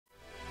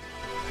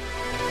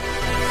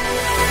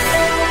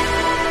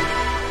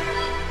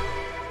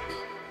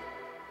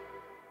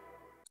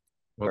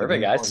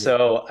Perfect, guys.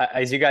 So,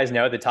 as you guys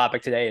know, the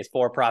topic today is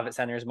for-profit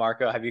centers.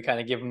 Marco, have you kind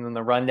of given them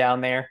the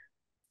rundown there?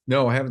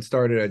 No, I haven't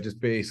started. I just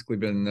basically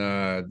been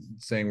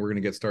saying we're going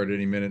to get started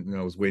any minute, and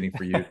I was waiting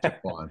for you to jump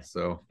on.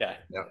 So Yeah,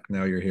 yeah,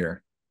 now you're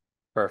here.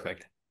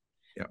 perfect.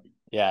 Yeah,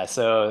 Yeah,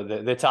 so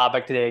the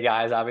topic today,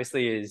 guys,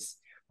 obviously is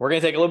we're going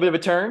to take a little bit of a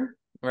turn,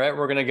 right?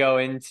 We're going to go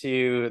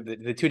into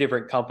the two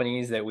different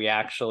companies that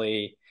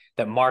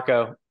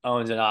Marco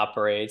owns and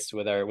operates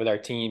with our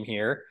team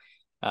here.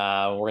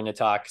 We're going to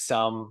talk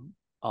some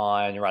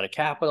on Norada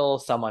Capital,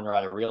 some on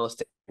Norada Real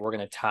Estate. We're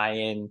going to tie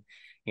in,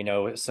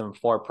 some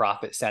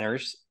for-profit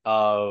centers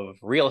of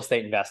real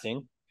estate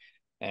investing,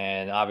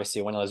 and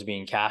obviously one of those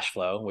being cash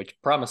flow, which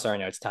promissory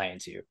notes tie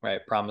into, right?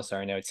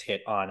 Promissory notes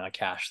hit on a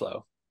cash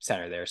flow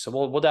center there. So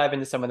we'll dive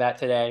into some of that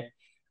today.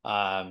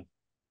 Um,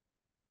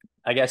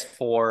 I guess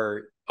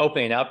for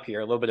opening up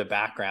here, a little bit of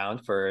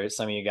background for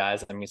some of you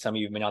guys. I mean, some of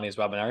you have been on these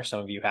webinars, some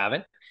of you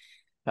haven't.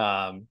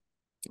 Um,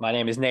 my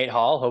name is Nate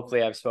Hall.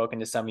 Hopefully I've spoken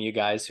to some of you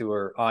guys who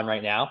are on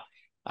right now.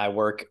 I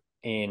work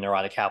in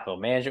Norada Capital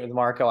Management with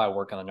Marco. I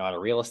work on the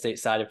Norada real estate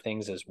side of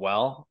things as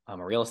well. I'm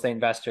a real estate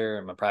investor.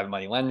 I'm a private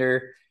money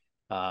lender.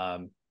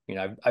 I've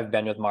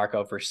been with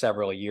Marco for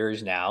several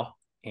years now,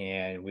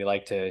 and we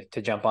like to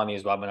jump on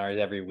these webinars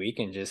every week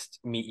and just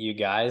meet you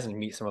guys and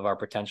meet some of our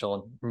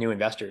potential new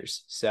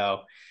investors.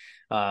 So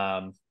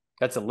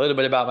that's a little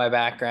bit about my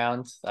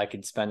background. I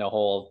could spend a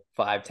whole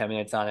 5-10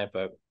 minutes on it,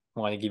 but I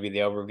want to give you the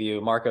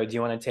overview. Marco, do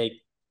you want to take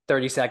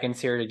 30 seconds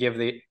here to give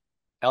the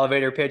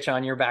elevator pitch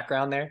on your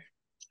background there?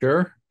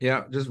 sure.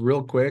 Yeah, just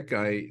real quick.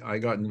 I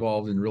got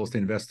involved in real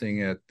estate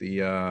investing at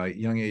the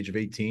young age of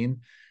 18,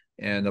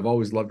 and I've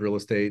always loved real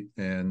estate,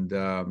 and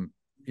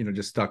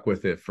just stuck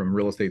with it from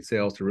real estate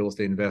sales to real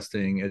estate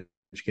investing,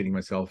 educating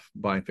myself,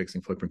 buying,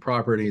 fixing, flipping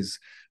properties,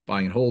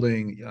 buying and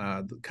holding,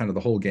 kind of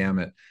the whole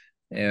gamut.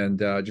 And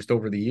just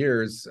over the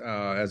years,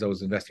 as I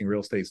was investing in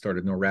real estate,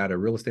 started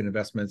Norada Real Estate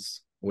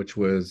Investments, which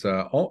was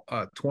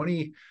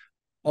 20,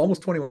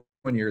 almost 21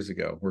 years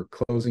ago. We're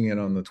closing in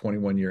on the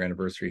 21-year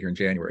anniversary here in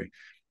January.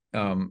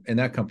 And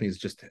that company is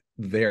just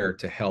there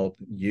to help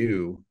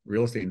you,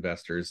 real estate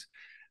investors,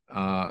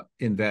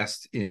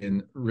 invest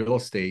in real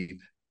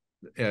estate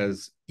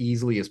as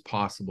easily as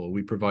possible.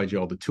 We provide you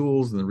all the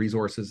tools and the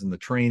resources and the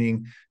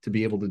training to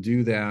be able to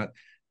do that.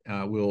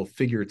 We'll,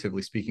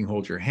 figuratively speaking,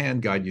 hold your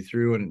hand, guide you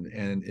through,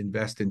 and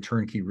invest in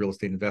turnkey real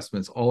estate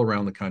investments all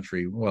around the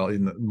country, well,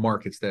 in the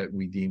markets that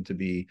we deem to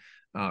be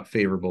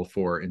favorable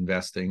for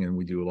investing, and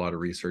we do a lot of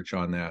research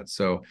on that.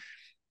 So,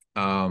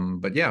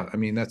 but yeah, I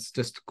mean, that's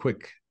just a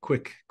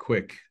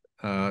quick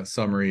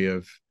summary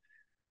of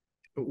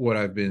what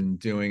I've been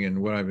doing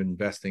and what I've been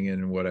investing in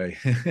and what I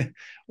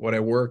what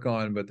I work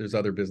on. But there's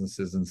other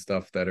businesses and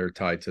stuff that are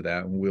tied to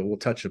that, and we'll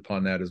touch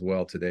upon that as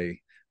well today,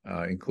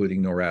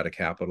 including Norada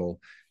Capital,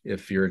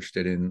 if you're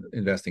interested in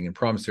investing in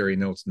promissory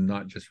notes,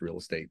 not just real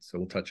estate. So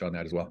we'll touch on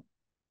that as well.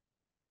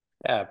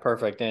 Yeah,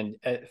 perfect. And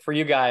for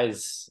you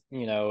guys,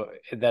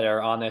 that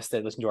are on this,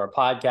 that listen to our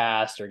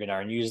podcast or get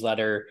our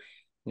newsletter,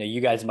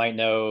 you guys might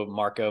know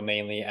Marco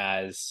mainly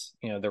as,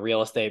 the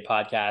real estate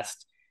podcast,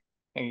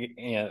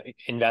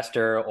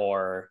 investor,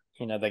 or,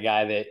 the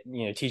guy that,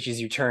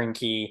 teaches you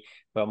turnkey.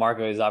 But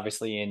Marco is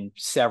obviously in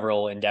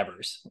several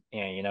endeavors,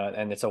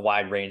 and it's a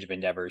wide range of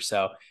endeavors.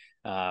 So,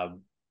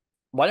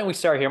 why don't we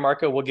start here,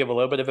 Marco? We'll give a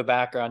little bit of a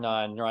background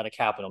on Norada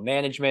Capital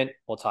Management.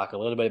 We'll talk a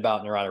little bit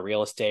about Norada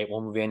Real Estate.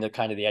 We'll move into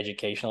kind of the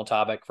educational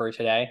topic for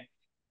today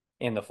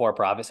in the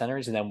for-profit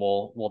centers, and then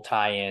we'll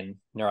tie in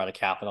Norada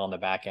Capital on the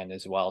back end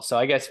as well. So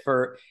I guess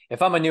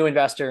if I'm a new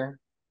investor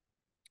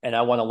and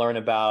I want to learn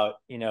about,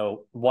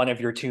 one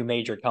of your two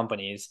major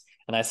companies,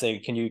 and I say,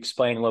 can you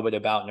explain a little bit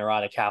about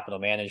Norada Capital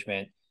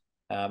Management?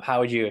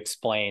 How would you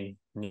explain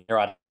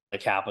Norada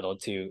Capital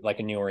to like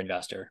a newer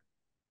investor?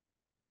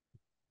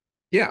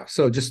 Yeah.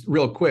 So just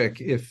real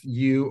quick, if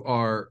you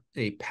are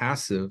a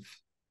passive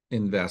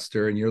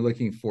investor and you're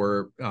looking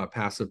for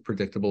passive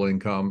predictable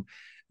income,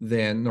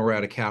 then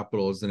Norada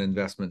Capital is an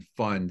investment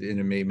fund, and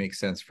it may make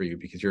sense for you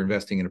because you're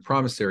investing in a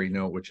promissory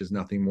note, which is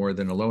nothing more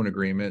than a loan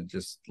agreement,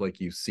 just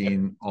like you've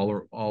seen all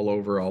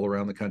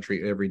around the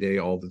country every day,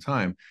 all the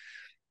time.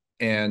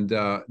 And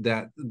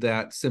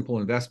that simple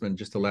investment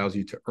just allows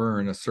you to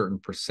earn a certain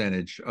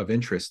percentage of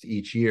interest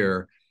each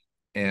year.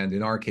 And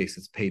in our case,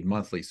 it's paid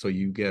monthly. So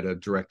you get a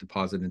direct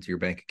deposit into your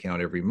bank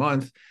account every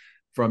month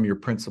from your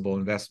principal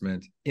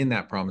investment in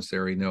that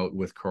promissory note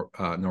with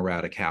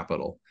Norada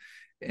Capital.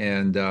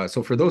 And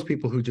so for those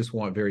people who just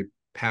want very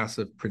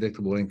passive,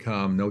 predictable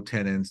income, no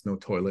tenants, no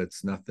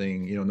toilets,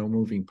 nothing, no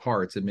moving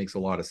parts, it makes a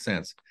lot of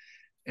sense.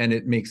 And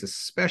it makes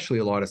especially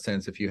a lot of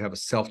sense if you have a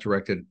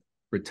self-directed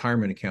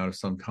retirement account of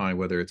some kind,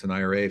 whether it's an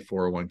IRA,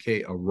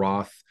 401k, a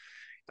Roth,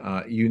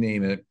 you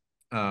name it,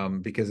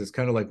 because it's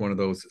kind of like one of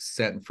those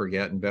set and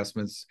forget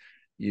investments.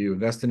 You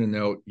invest in a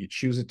note, you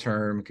choose a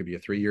term, it could be a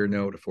 3-year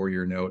note, a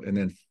 4-year note, and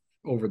then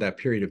over that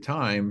period of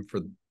time, for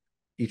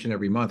each and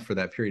every month for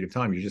that period of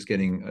time, you're just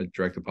getting a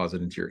direct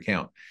deposit into your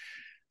account.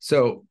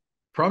 So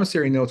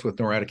promissory notes with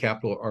Norada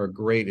Capital are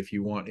great if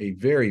you want a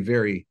very,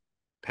 very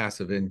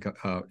passive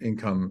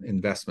income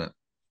investment.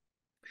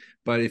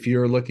 But if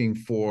you're looking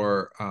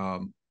for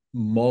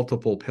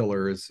multiple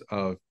pillars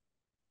of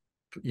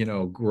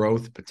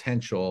growth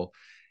potential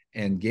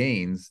and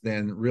gains,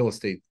 then real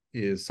estate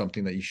is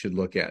something that you should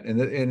look at. And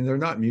they're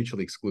not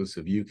mutually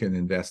exclusive. You can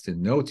invest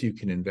in notes, you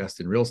can invest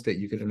in real estate,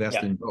 you can invest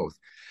Yeah. in both.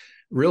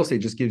 Real estate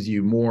just gives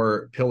you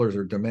more pillars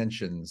or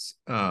dimensions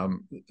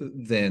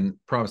than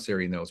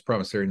promissory notes.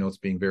 Promissory notes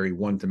being very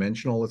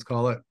one-dimensional, let's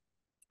call it.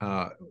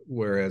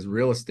 Whereas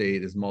real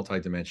estate is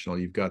multidimensional.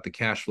 You've got the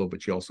cash flow,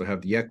 but you also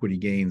have the equity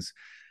gains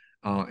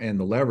and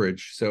the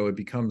leverage. So it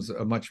becomes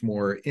a much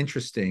more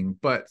interesting,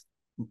 but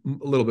a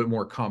little bit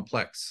more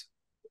complex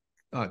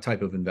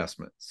type of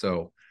investment.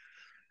 So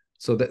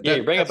Yeah,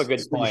 you bring up a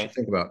that's good what you should point.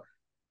 think about.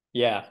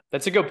 Yeah,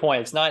 that's a good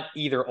point. It's not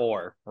either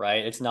or,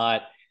 right? It's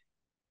not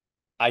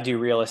I do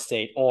real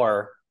estate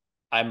or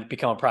I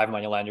become a private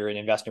money lender and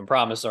invest in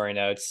promissory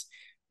notes.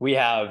 We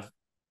have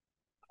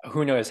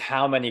who knows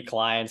how many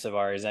clients of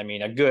ours. I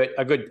mean, a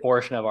good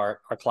portion of our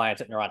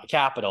clients at Norada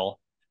Capital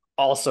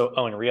also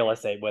own real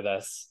estate with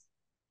us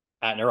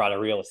at Norada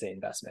Real Estate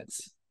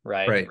Investments,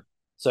 right? Right.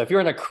 So if you're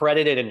an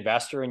accredited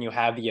investor and you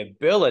have the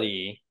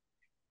ability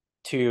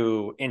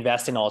to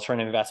invest in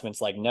alternative investments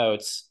like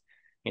notes,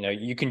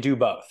 you can do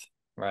both,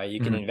 right? You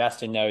can Mm-hmm.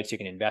 invest in notes, you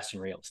can invest in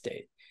real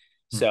estate.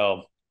 Mm-hmm.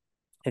 So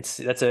it's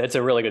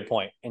a really good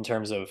point in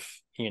terms of,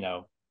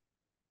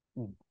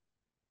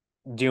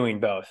 doing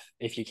both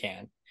if you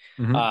can.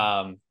 Mm-hmm.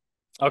 Um,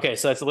 okay,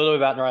 so that's a little bit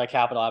about Norada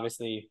Capital.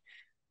 Obviously,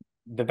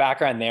 the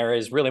background there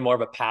is really more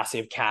of a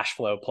passive cash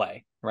flow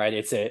play, right?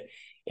 It's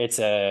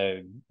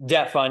a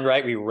debt fund,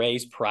 right? We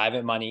raise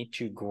private money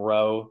to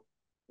grow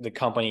the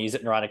companies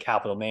that Norada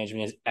Capital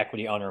Management is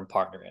equity owner and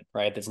partner in,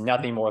 right? There's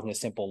nothing more than a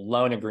simple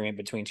loan agreement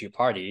between two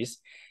parties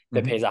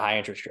that Mm-hmm. pays a high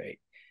interest rate.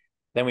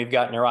 Then we've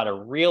got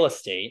Norada Real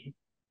Estate,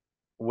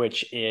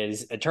 which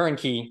is a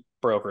turnkey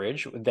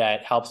brokerage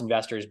that helps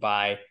investors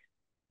buy,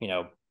 you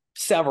know,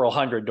 several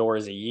hundred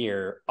doors a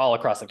year all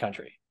across the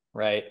country,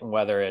 right?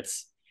 Whether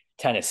it's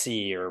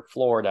Tennessee or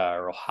Florida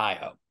or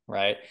Ohio,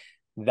 right?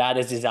 That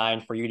is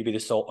designed for you to be the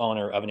sole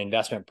owner of an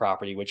investment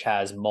property, which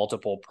has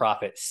multiple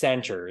profit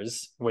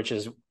centers, which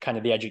is kind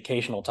of the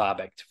educational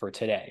topic for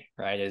today,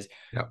 right? Is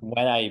Yeah.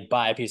 when I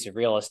buy a piece of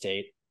real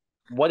estate,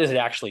 what is it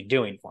actually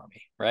doing for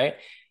me, right?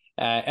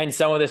 And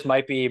some of this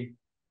might be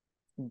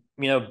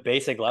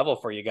basic level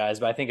for you guys,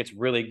 but I think it's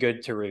really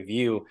good to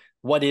review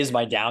what is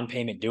my down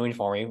payment doing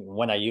for me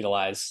when I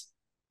utilize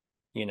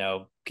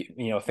Fannie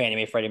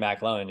Mae Freddie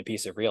Mac loan in a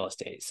piece of real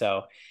estate.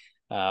 So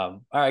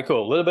all right,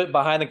 cool, a little bit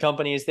behind the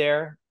companies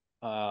there.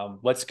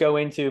 Let's go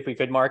into, if we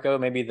could, Marco,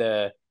 maybe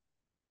the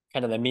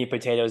kind of the meat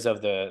potatoes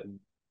of the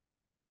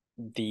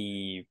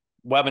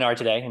webinar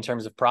today in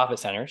terms of profit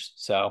centers.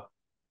 So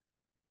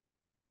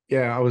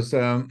Yeah, I was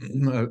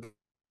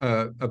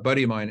a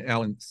buddy of mine,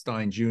 Alan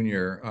Stein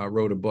Jr.,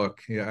 wrote a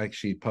book. He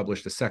actually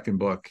published a second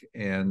book,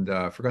 and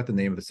forgot the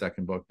name of the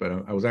second book, but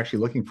I was actually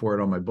looking for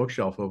it on my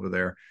bookshelf over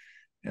there,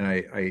 and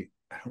I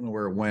don't know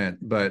where it went,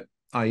 but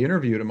I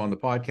interviewed him on the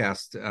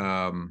podcast,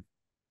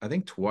 I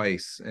think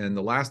twice, and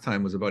the last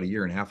time was about a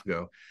year and a half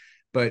ago.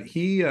 But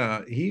he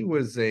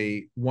was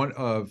one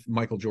of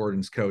Michael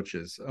Jordan's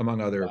coaches,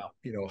 among other wow.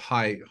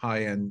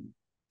 high end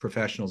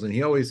professionals, and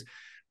he always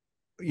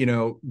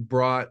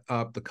brought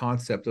up the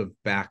concept of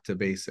back to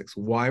basics.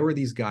 Why were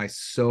these guys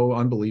so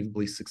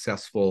unbelievably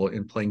successful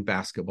in playing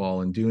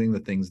basketball and doing the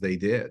things they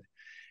did?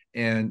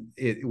 And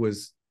it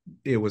was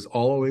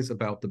always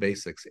about the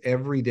basics.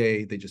 Every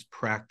day they just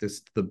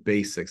practiced the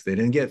basics. They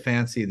didn't get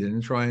fancy. They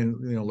didn't try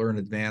and learn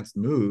advanced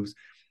moves.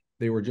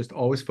 They were just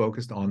always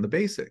focused on the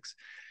basics.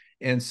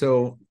 And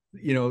so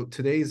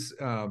today's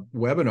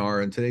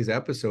webinar and today's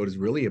episode is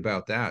really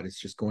about that. It's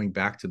just going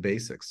back to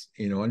basics,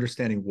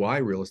 understanding why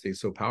real estate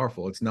is so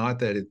powerful. It's not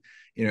that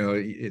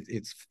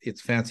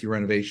it's fancy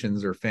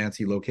renovations or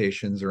fancy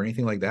locations or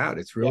anything like that.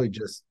 It's Yep. really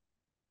just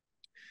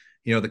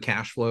the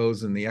cash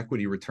flows and the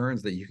equity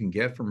returns that you can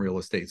get from real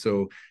estate.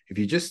 So if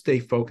you just stay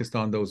focused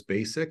on those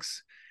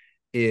basics,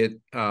 it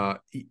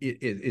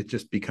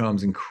just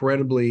becomes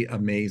incredibly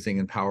amazing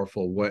and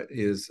powerful what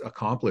is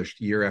accomplished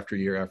year after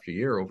year after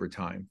year over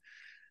time.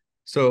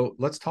 So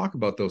let's talk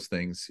about those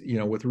things.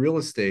 With real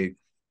estate,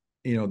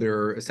 there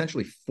are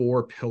essentially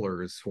four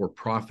pillars or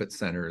profit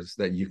centers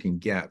that you can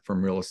get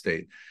from real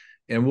estate,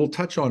 and we'll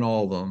touch on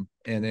all of them,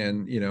 and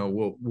then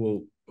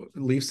we'll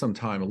leave a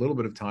little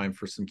bit of time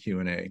for some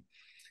Q&A.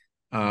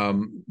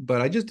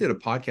 But I just did a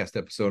podcast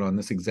episode on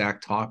this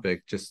exact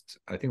topic, I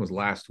think it was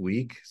last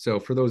week. So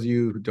for those of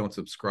you who don't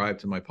subscribe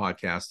to my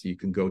podcast, you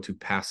can go to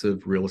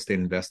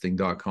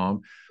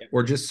passiverealestateinvesting.com Yep.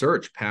 or just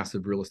search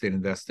passive real estate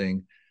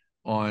investing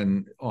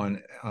on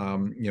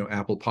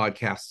Apple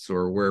Podcasts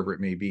or wherever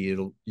it may be.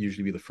 It'll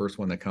usually be the first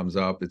one that comes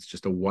up. It's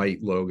just a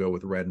white logo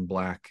with red and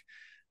black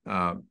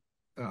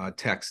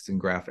text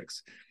and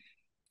graphics.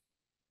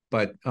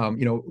 But a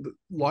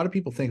lot of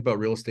people think about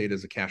real estate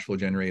as a cash flow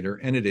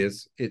generator, and it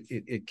is.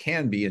 It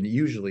can be, and it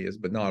usually is,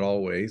 but not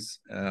always.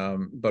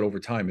 But over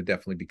time, it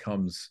definitely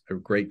becomes a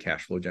great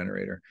cash flow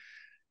generator.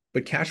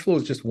 But cash flow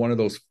is just one of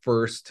those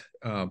first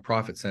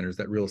profit centers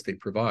that real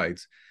estate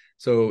provides.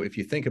 So if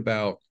you think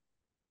about,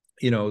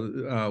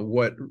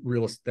 what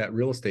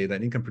that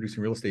income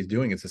producing real estate is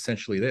doing, it's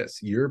essentially this: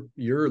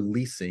 you're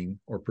leasing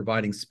or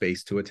providing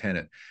space to a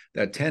tenant.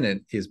 That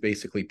tenant is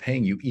basically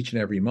paying you each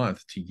and every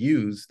month to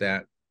use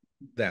that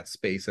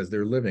space as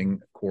their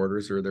living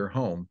quarters or their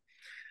home.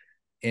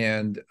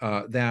 And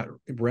that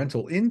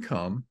rental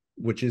income,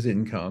 which is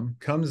income,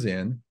 comes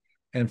in,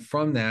 and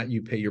from that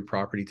you pay your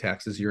property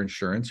taxes, your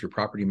insurance, your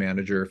property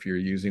manager if you're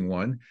using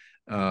one.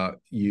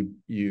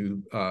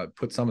 You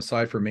put some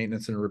aside for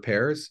maintenance and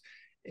repairs,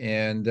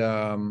 and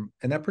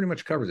that pretty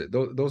much covers it.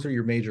 Those are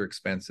your major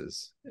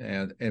expenses.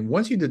 And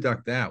once you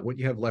deduct that, what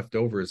you have left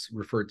over is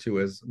referred to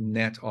as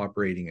net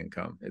operating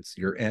income. It's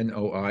your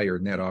NOI, or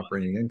net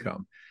operating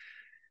income.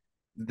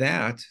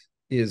 That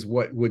is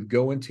what would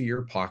go into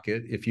your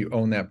pocket if you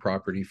own that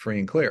property free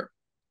and clear.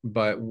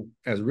 But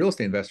as real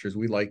estate investors,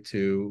 we like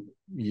to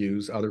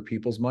use other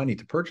people's money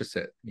to purchase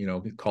it.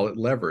 We call it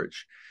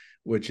leverage,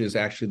 which is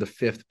actually the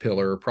fifth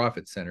pillar or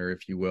profit center,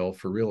 if you will,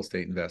 for real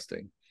estate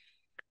investing.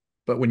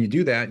 But when you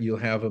do that, you'll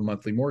have a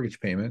monthly mortgage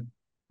payment.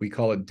 We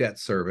call it debt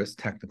service,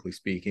 technically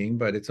speaking,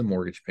 but it's a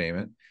mortgage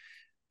payment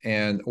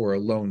or a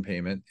loan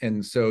payment.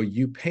 And so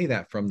you pay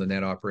that from the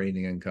net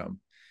operating income.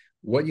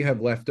 What you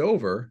have left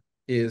over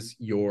is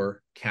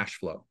your cash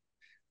flow.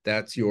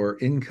 That's your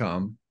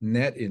income,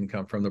 net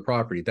income from the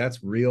property.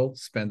 That's real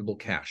spendable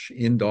cash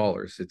in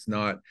dollars. It's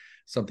not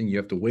something you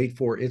have to wait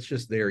for. It's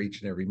just there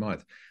each and every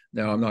month.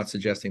 Now, I'm not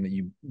suggesting that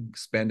you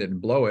spend it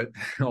and blow it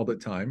all the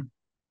time.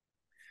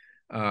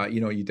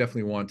 You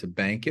definitely want to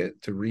bank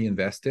it, to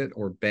reinvest it,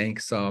 or bank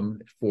some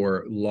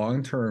for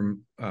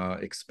long-term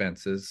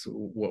expenses,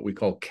 what we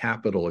call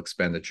capital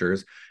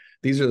expenditures.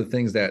 These are the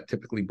things that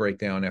typically break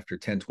down after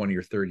 10, 20,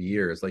 or 30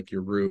 years, like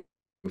your roof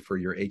for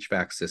your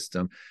HVAC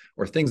system,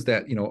 or things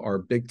that are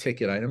big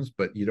ticket items,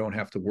 but you don't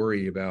have to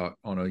worry about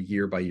on a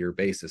year by year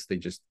basis. They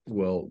just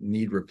will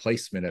need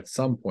replacement at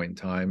some point in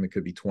time. It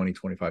could be 20,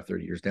 25,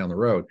 30 years down the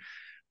road.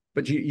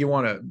 But you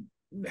want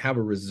to have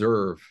a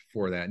reserve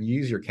for that, and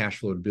use your cash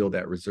flow to build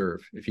that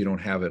reserve if you don't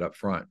have it up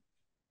front.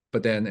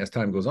 But then as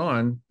time goes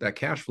on, that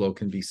cash flow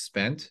can be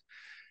spent,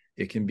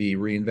 it can be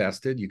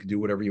reinvested, you can do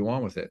whatever you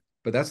want with it.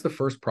 But that's the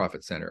first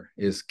profit center,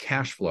 is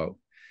cash flow.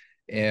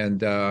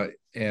 And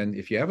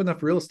if you have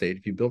enough real estate,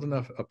 if you build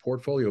a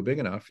portfolio big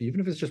enough, even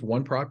if it's just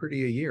one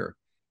property a year,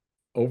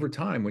 over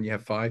time, when you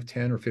have 5,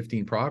 10, or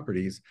 15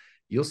 properties,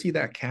 you'll see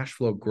that cash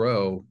flow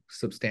grow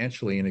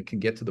substantially, and it can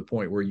get to the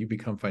point where you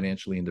become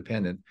financially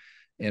independent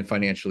and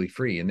financially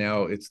free. And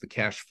now it's the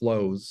cash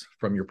flows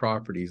from your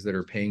properties that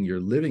are paying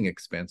your living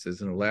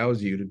expenses and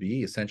allows you to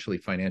be essentially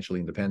financially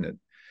independent.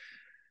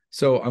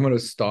 So I'm going to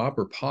stop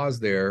or pause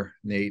there,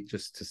 Nate,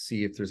 just to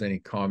see if there's any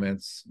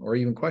comments or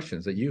even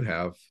questions that you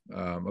have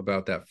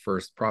about that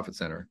first profit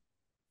center.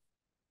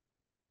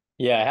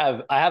 Yeah,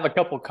 I have a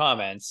couple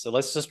comments. So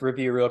let's just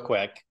review real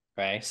quick.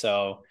 Okay.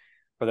 So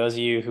for those of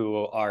you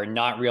who are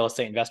not real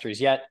estate investors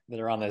yet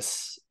that are on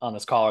this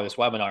call or this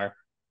webinar,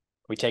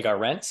 we take our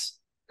rents,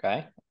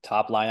 okay,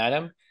 top line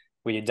item.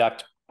 We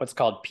deduct what's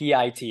called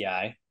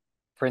PITI,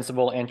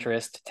 principal,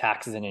 interest,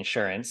 taxes, and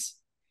insurance.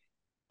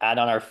 Add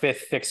on our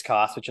fifth fixed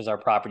cost, which is our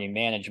property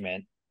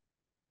management,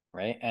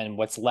 right? And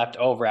what's left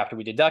over after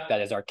we deduct that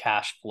is our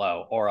cash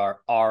flow, or our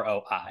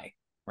ROI,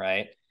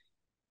 right?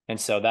 And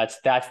so that's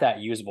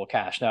that usable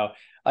cash. Now,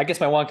 I guess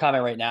my one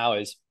comment right now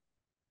is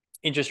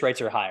interest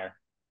rates are higher,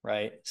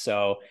 right?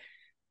 So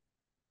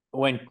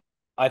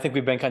I think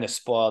we've been kind of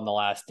spoiled in the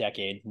last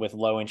decade with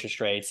low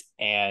interest rates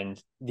and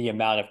the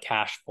amount of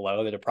cash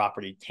flow that a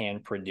property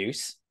can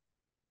produce.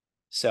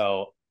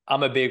 So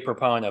I'm a big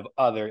proponent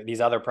of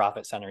these other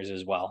profit centers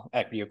as well,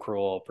 equity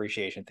accrual,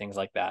 appreciation, things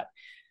like that.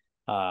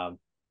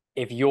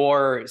 If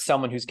you're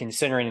someone who's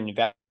considering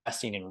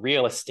investing in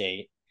real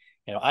estate,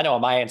 I know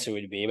what my answer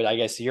would be, but I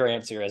guess your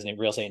answer as a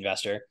real estate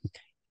investor,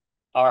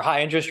 are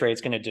high interest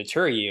rates going to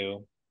deter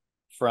you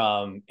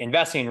from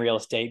investing in real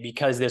estate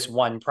because this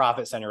one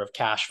profit center of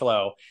cash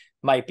flow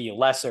might be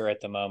lesser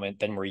at the moment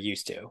than we're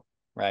used to,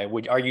 right?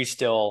 Would you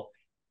still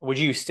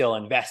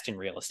invest in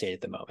real estate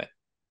at the moment?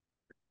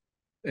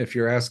 If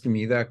you're asking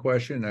me that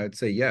question, I'd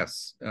say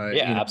yes.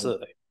 Yeah,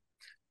 absolutely.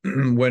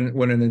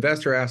 When an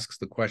investor asks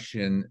the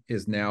question,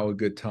 is now a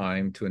good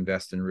time to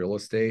invest in real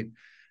estate?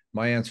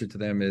 My answer to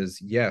them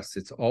is yes,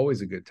 it's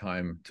always a good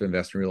time to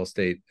invest in real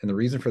estate. And the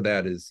reason for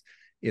that is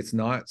it's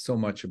not so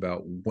much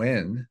about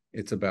when,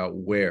 it's about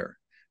where.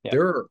 Yeah.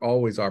 There are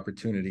always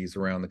opportunities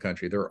around the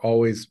country. There are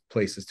always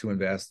places to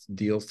invest,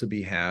 deals to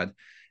be had.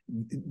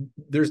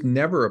 There's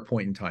never a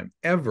point in time,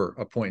 ever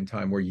a point in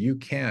time, where you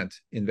can't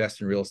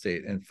invest in real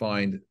estate and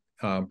find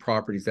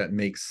properties that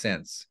make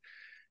sense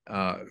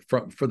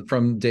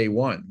from day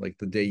one, like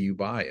the day you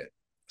buy it.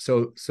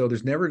 So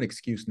there's never an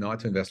excuse not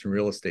to invest in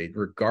real estate,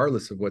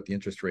 regardless of what the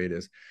interest rate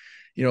is.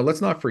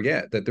 Let's not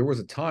forget that there was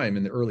a time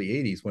in the early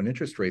 80s when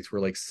interest rates were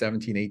like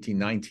 17, 18,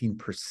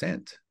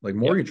 19%, like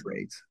mortgage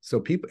rates. So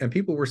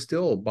people were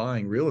still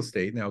buying real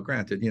estate. Now,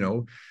 granted,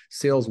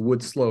 sales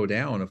would slow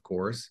down, of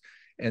course,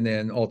 And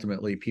then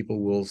ultimately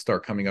people will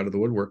start coming out of the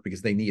woodwork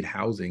because they need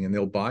housing, and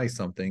they'll buy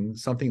something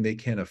they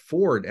can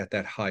afford at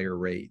that higher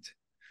rate.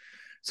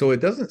 So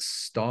it doesn't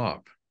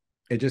stop.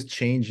 It just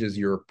changes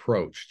your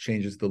approach,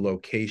 changes the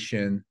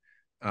location,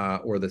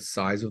 or the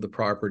size of the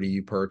property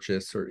you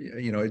purchase, or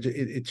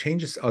it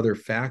changes other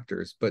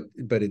factors, but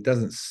it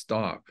doesn't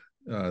stop.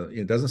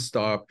 It doesn't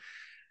stop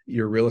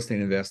your real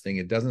estate investing.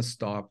 It doesn't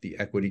stop the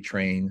equity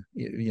train.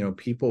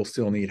 People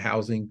still need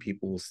housing.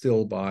 People will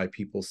still buy.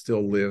 People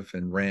still live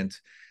and rent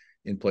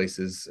in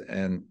places,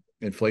 and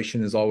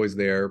inflation is always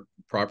there.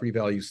 Property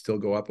values still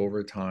go up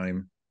over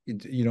time.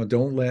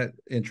 Don't let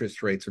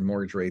interest rates or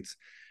mortgage rates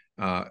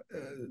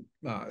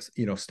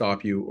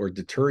stop you or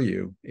deter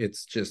you.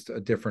 It's just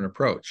a different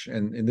approach,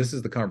 and this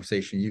is the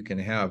conversation you can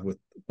have with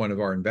one of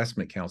our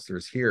investment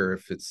counselors here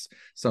if it's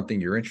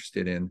something you're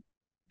interested in.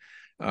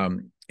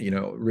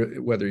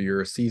 Whether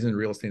you're a seasoned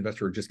real estate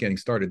investor or just getting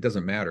started,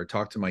 doesn't matter.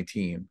 Talk to my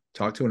team,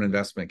 talk to an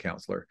investment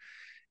counselor,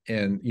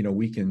 and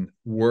we can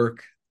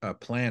work a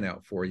plan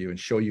out for you and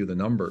show you the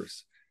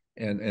numbers.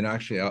 And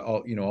actually,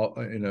 I'll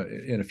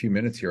in a few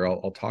minutes here,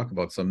 I'll talk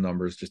about some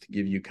numbers just to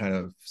give you kind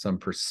of some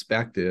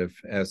perspective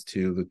as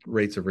to the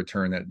rates of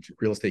return that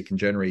real estate can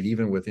generate,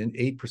 even within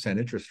 8%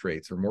 interest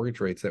rates or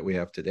mortgage rates that we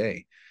have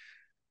today.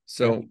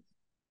 So,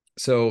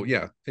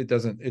 yeah,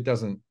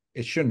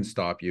 it shouldn't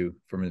stop you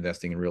from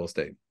investing in real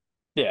estate.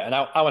 Yeah, and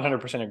I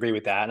 100% agree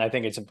with that, and I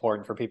think it's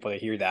important for people to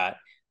hear that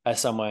as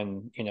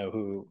someone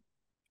who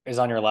is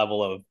on your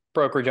level of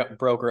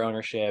broker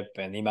ownership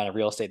and the amount of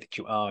real estate that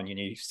you own.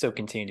 You still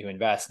continue to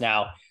invest.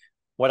 Now,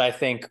 what I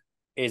think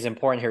is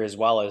important here as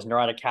well is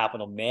Norada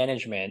Capital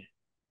Management,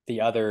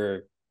 the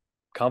other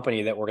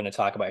company that we're going to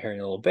talk about here in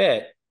a little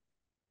bit,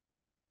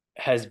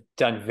 has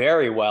done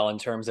very well in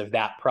terms of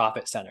that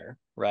profit center,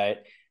 right?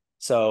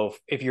 So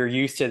if you're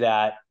used to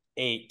that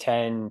 8,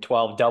 10,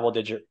 12 double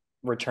digit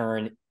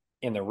return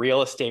in the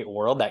real estate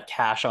world, that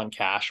cash on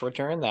cash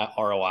return, that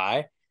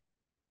ROI,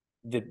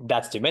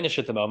 that's diminished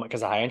at the moment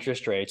because of high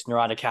interest rates.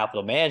 Norada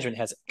Capital Management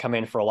has come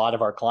in for a lot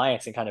of our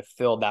clients and kind of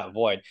filled that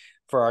void.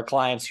 For our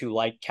clients who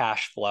like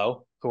cash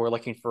flow, who are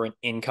looking for an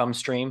income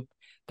stream,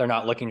 they're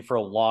not looking for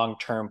a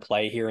long-term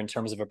play here in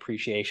terms of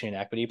appreciation and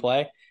equity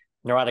play.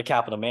 Norada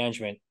Capital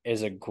Management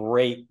is a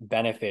great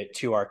benefit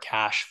to our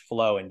cash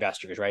flow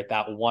investors, right?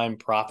 That one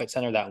profit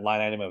center, that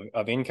line item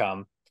of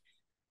income,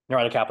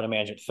 Norada Capital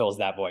Management fills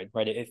that void,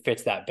 right? It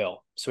fits that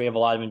bill. So we have a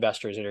lot of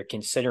investors that are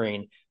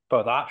considering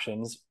both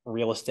options,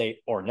 real estate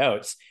or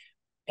notes.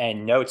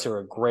 And notes are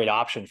a great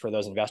option for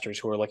those investors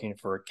who are looking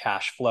for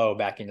cash flow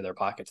back into their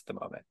pockets at the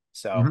moment.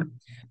 So,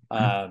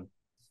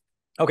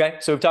 okay.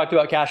 So we've talked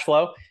about cash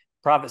flow.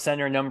 Profit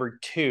center number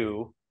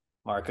 2,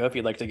 Marco, if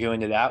you'd like to go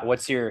into that,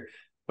 what's your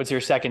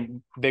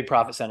second big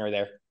profit center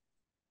there?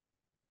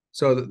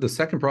 So the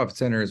second profit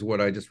center is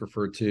what I just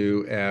referred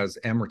to as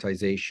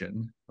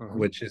amortization,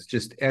 which is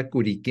just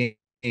equity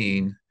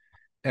gained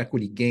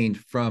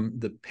from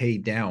the pay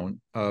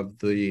down of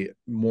the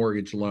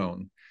mortgage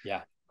loan.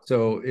 Yeah.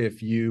 So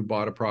if you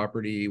bought a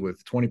property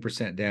with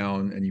 20%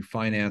 down and you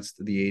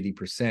financed the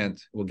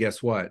 80%, well,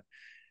 guess what?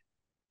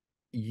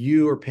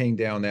 You are paying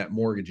down that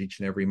mortgage each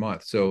and every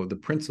month. So the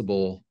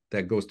principal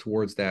that goes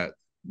towards that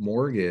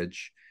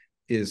mortgage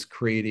is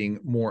creating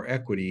more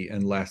equity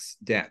and less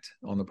debt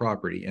on the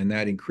property. And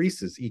that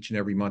increases each and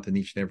every month and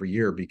each and every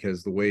year,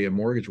 because the way a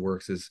mortgage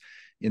works is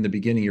in the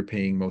beginning, you're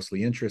paying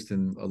mostly interest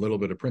and a little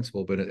bit of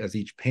principal, but as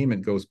each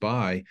payment goes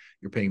by,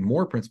 you're paying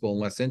more principal and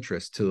less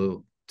interest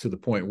to the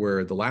point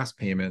where the last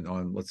payment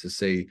on, let's just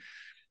say,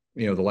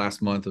 the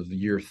last month of the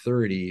year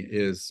 30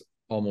 is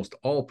almost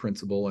all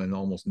principal and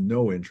almost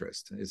no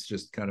interest. It's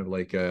just kind of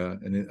like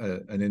an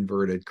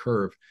inverted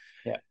curve.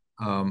 Yeah.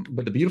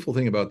 But the beautiful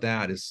thing about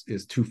that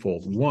is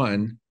twofold.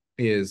 One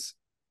is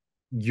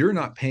you're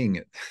not paying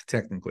it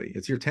technically;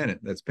 it's your tenant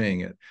that's paying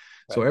it.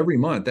 Right. So every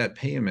month, that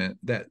payment,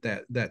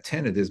 that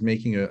tenant is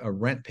making a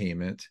rent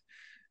payment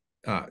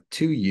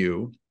to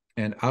you,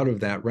 and out of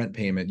that rent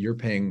payment, you're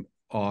paying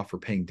off or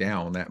paying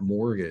down that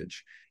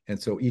mortgage.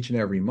 And so each and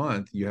every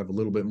month, you have a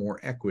little bit more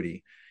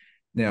equity.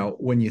 Now,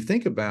 when you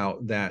think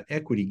about that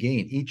equity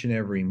gain each and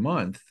every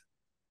month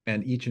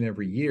and each and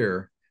every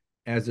year,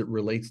 as it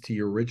relates to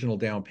your original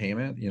down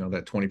payment,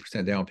 that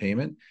 20% down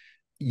payment,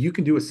 you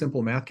can do a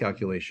simple math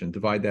calculation,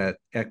 divide that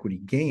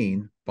equity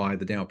gain by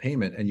the down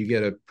payment, and you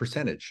get a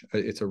percentage.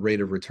 It's a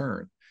rate of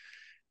return.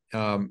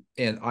 And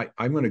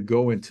I'm going to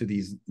go into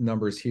these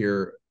numbers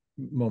here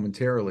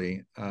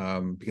momentarily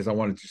because I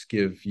want to just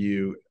give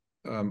you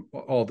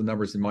all the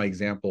numbers in my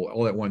example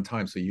all at one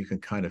time, so you can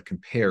kind of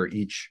compare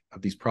each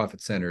of these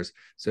profit centers.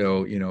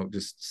 So,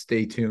 just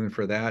stay tuned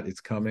for that.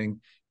 It's coming.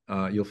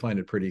 You'll find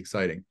it pretty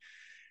exciting.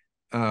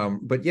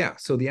 But yeah,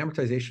 so the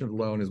amortization of the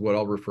loan is what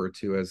I'll refer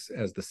to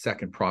as the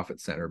second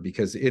profit center,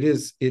 because it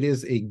is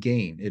a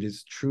gain. It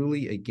is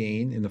truly a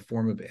gain in the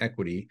form of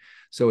equity.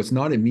 So it's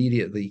not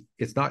immediately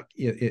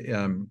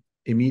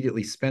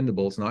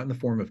spendable. It's not in the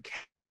form of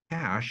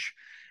cash.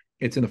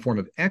 It's in the form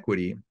of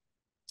equity.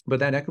 But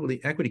that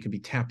equity can be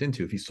tapped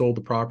into if you sold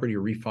the property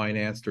or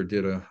refinanced or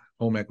did a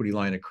home equity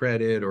line of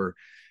credit or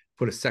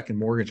put a second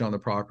mortgage on the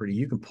property,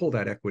 you can pull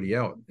that equity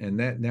out, and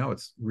that now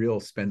it's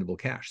real spendable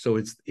cash. So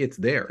it's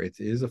there. It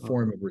is a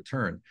form of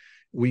return.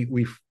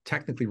 We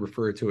technically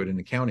refer to it in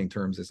accounting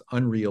terms as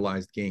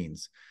unrealized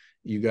gains.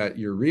 You got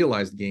your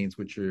realized gains,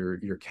 which are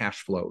your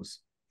cash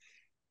flows,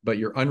 but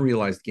your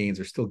unrealized gains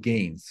are still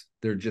gains.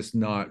 They're just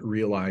not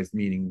realized,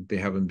 meaning they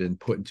haven't been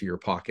put into your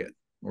pocket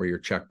or your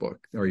checkbook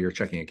or your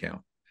checking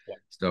account. Yeah.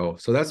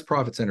 So that's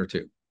profit center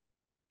too.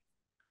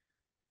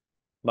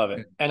 Love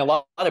it. And a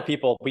lot of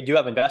people, we do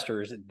have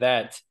investors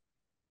that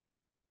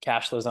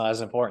cash flow is not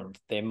as important.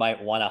 They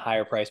might want a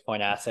higher price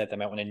point asset. They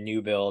might want a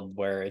new build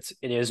where it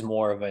is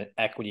more of an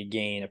equity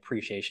gain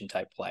appreciation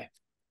type play.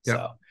 Yeah.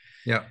 So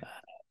Yeah.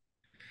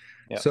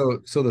 yeah. So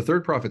the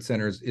third profit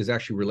center is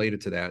actually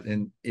related to that,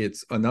 and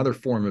it's another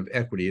form of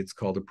equity. It's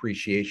called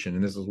appreciation,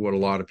 and this is what a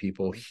lot of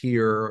people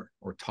hear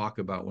or talk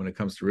about when it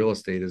comes to real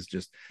estate, is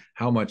just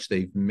how much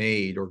they've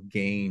made or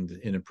gained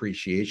in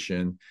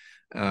appreciation.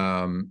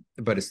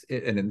 But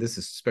and this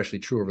is especially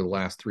true over the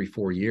last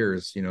 3-4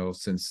 years,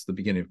 since the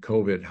beginning of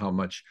COVID, how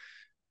much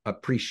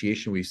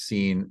appreciation we've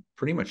seen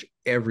pretty much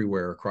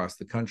everywhere across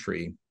the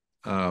country.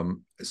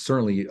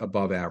 Certainly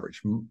above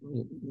average,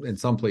 in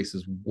some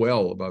places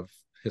well above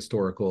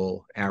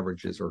historical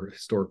averages or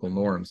historical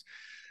norms.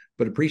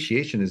 But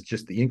appreciation is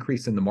just the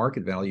increase in the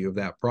market value of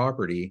that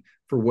property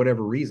for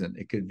whatever reason.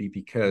 It could be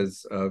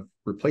because of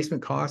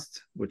replacement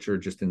costs, which are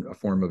just in a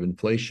form of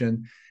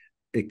inflation.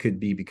 It could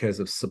be because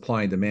of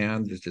supply and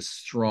demand. There's just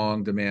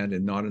strong demand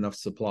and not enough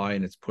supply,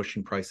 and it's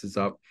pushing prices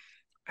up.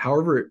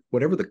 However,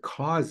 whatever the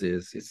cause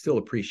is, it's still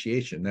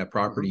appreciation. That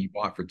property you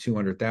bought for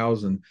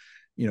 200,000,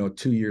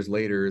 2 years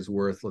later is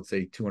worth, let's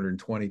say,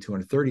 $220,000,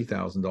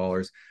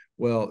 $230,000.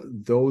 Well,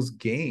 those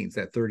gains,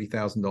 that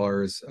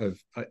 $30,000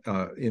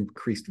 of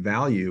increased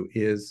value,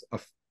 is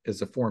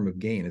a form of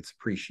gain. It's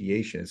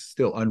appreciation. It's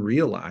still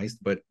unrealized,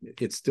 but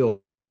it's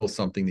still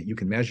something that you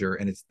can measure,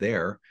 and it's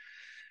there.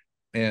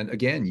 And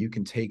again, you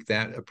can take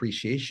that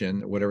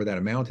appreciation, whatever that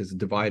amount is,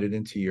 divide it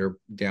into your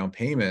down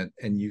payment,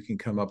 and you can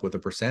come up with a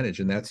percentage,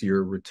 and that's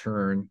your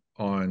return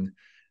on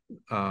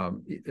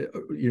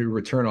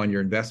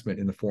your investment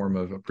in the form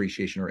of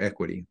appreciation or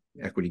equity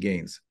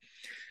gains.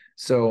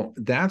 So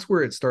that's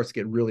where it starts to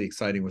get really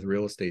exciting with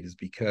real estate, is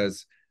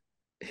because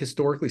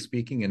historically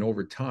speaking and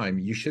over time,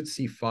 you should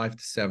see 5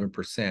 to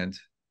 7%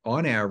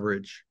 on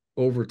average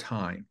over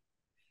time.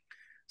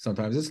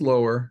 Sometimes it's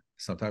lower,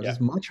 sometimes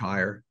it's much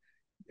higher.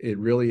 It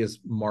really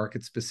is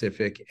market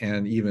specific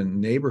and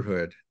even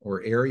neighborhood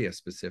or area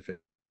specific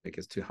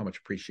as to how much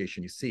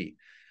appreciation you see.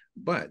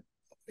 But,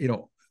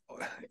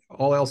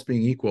 all else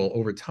being equal,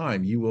 over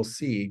time, you will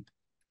see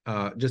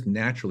just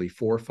naturally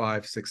 4,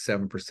 5, 6,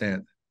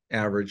 7%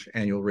 average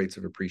annual rates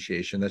of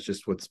appreciation. That's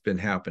just what's been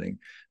happening.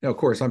 Now, of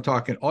course, I'm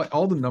talking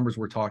all the numbers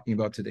we're talking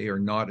about today are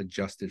not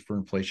adjusted for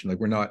inflation. Like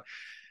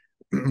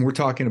we're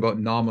talking about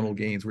nominal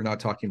gains. We're not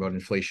talking about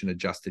inflation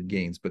adjusted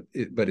gains, but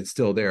it's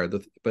still there.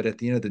 But at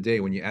the end of the day,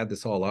 when you add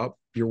this all up,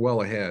 you're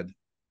well ahead.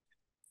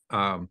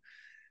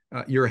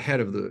 You're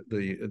ahead of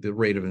the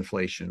rate of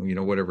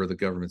inflation. Whatever the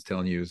government's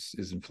telling you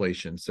is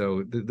inflation.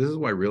 So this is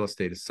why real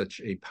estate is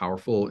such a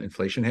powerful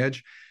inflation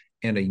hedge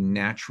and a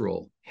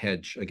natural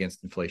hedge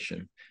against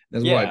inflation.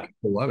 That's why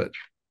people love it.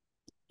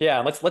 Yeah,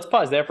 let's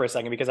pause there for a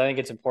second, because I think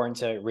it's important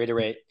to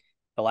reiterate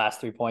the last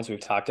 3 points we've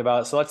talked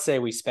about. So let's say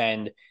we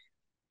spend,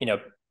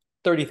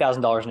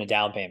 $30,000 in a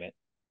down payment,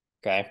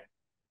 okay,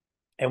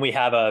 and we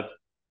have a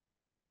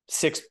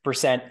 6%,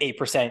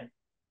 8%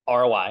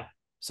 ROI,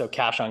 so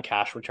cash on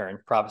cash return,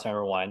 profit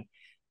number one.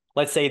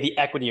 Let's say the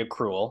equity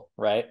accrual,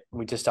 right?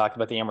 We just talked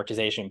about the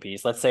amortization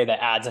piece. Let's say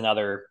that adds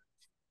another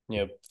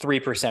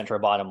 3% to our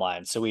bottom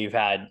line. So we've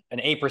had an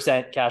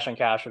 8% cash on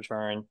cash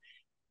return.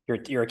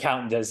 Your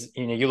accountant does,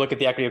 you look at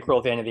the equity accrual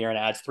at the end of the year and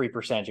it adds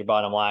 3% to your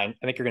bottom line.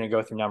 I think you're going to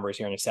go through numbers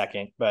here in a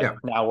second, but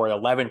now we're at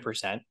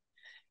 11%,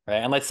 right?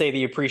 And let's say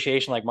the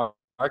appreciation, like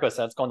Marco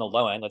said, it's going to the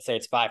low end. Let's say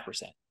it's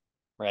 5%,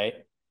 right?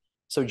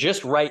 So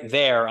just right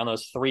there on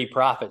those 3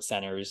 profit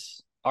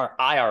centers, our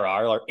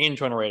IRR, our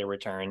internal rate of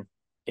return,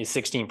 is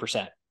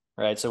 16%,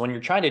 right? So when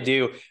you're trying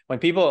to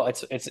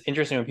it's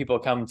interesting when people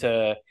come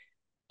to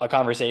a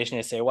conversation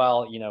and say,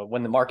 well,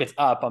 when the market's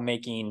up, I'm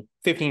making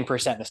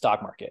 15% in the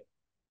stock market,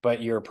 but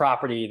this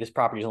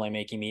property is only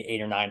making me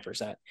 8 or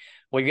 9%.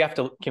 Well, you have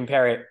to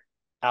compare it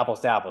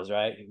apples to apples,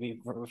 right?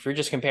 If you're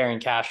just comparing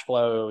cash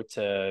flow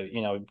to,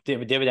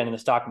 dividend in the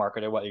stock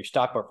market or what your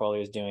stock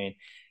portfolio is doing,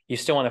 you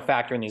still want to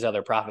factor in these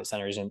other profit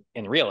centers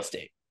in real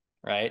estate,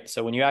 right?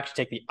 So when you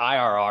actually take the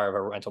IRR of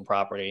a rental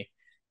property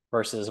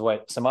versus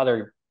what some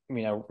other,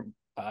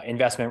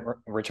 investment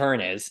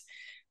return is,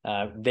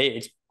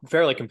 it's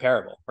fairly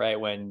comparable, right?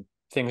 When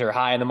things are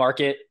high in the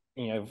market,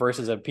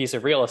 versus a piece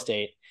of real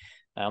estate,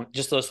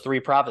 just those 3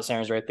 profit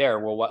centers right there,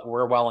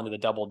 we're well into the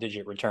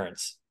double-digit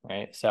returns,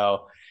 right?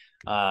 So,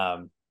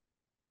 4th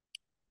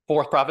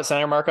profit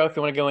center, Marco, if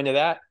you want to go into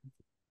that.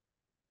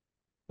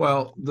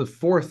 Well, the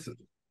fourth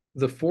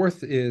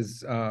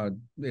is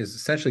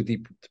essentially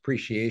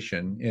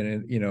depreciation,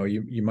 and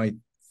you might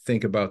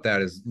think about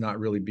that as not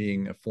really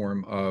being a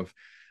form of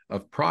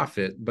of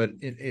profit, but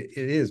it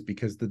is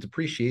because the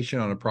depreciation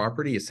on a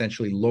property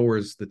essentially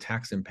lowers the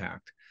tax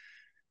impact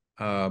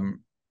on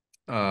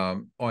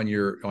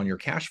your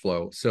cash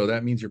flow. So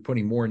that means you're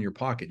putting more in your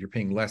pocket. You're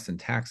paying less in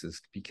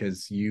taxes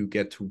because you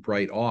get to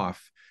write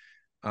off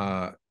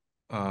a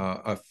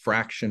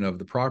fraction of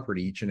the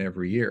property each and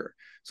every year.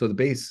 So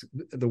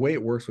the way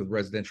it works with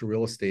residential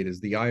real estate is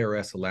the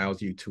IRS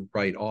allows you to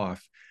write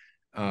off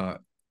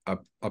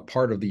a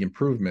part of the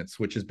improvements,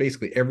 which is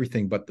basically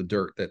everything but the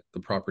dirt that the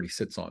property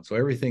sits on. So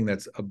everything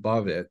that's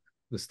above it,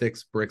 the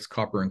sticks, bricks,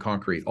 copper, and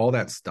concrete, all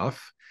that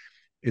stuff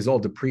is all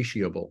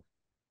depreciable.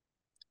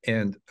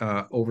 And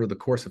over the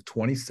course of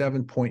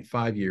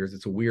 27.5 years,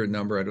 it's a weird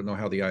number. I don't know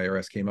how the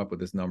IRS came up with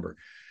this number,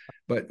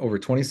 but over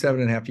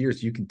 27 and a half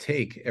years, you can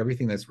take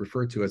everything that's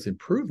referred to as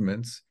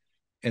improvements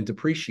and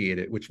depreciate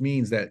it, which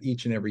means that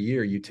each and every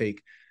year you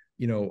take,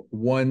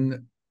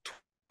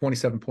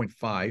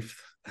 27.5,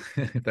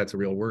 if that's a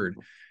real word,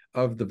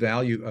 of the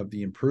value of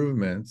the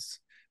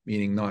improvements,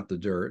 meaning not the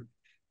dirt,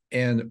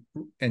 and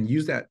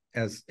use that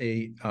as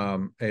a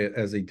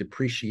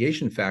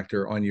depreciation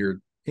factor on your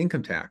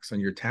income tax, on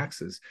your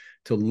taxes,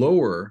 to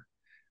lower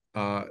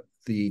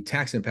the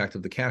tax impact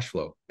of the cash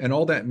flow. And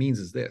all that means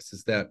is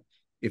that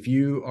if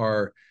you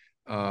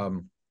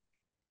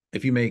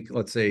make,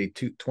 let's say,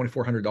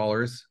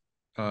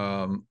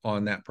 $2,400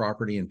 on that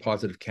property in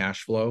positive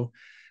cash flow,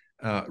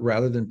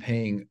 rather than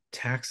paying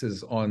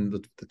taxes on the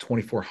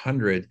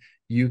 2,400,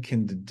 you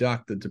can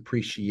deduct the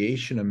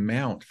depreciation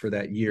amount for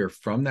that year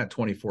from that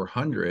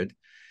 2,400,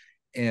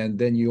 and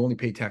then you only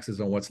pay taxes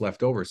on what's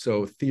left over.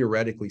 So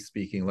theoretically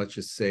speaking, let's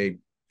just say,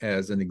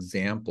 as an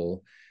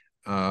example,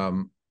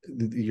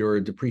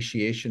 your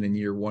depreciation in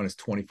year one is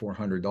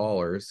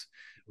 $2,400.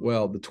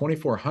 Well, the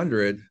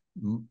 2,400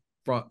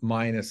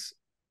 minus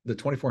the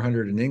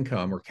 2,400 in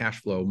income or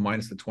cash flow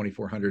minus the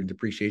 2,400 in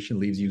depreciation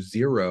leaves you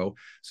zero.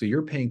 So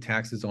you're paying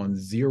taxes on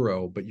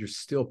zero, but you're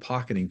still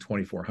pocketing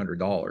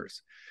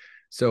 $2,400.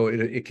 So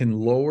it can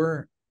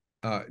lower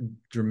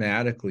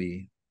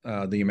dramatically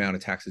the amount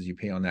of taxes you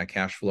pay on that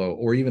cash flow,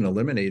 or even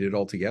eliminate it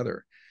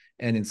altogether.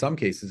 And in some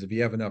cases, if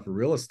you have enough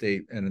real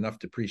estate and enough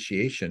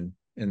depreciation,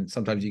 and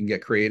sometimes you can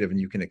get creative and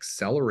you can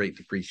accelerate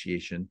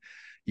depreciation,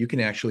 you can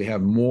actually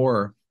have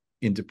more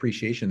in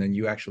depreciation than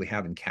you actually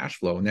have in cash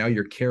flow. Now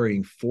you're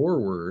carrying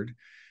forward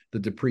the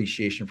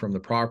depreciation from the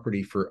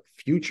property for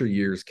future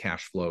years'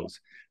 cash flows.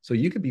 So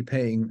you could be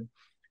paying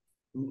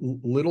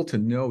little to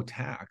no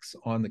tax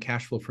on the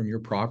cash flow from your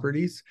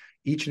properties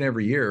each and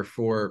every year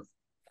for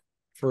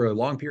a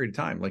long period of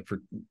time, like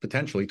for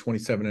potentially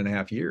 27 and a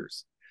half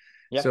years.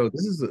 Yeah. So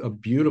this is a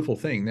beautiful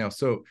thing. Now,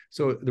 so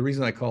the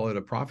reason I call it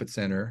a profit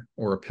center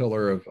or a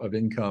pillar of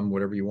income,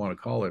 whatever you want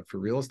to call it, for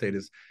real estate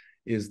is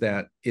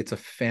that it's a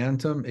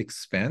phantom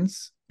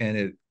expense, and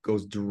it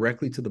goes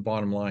directly to the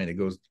bottom line. It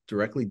goes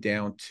directly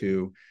down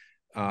to,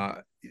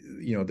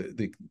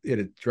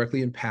 it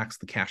directly impacts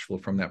the cash flow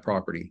from that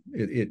property.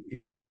 It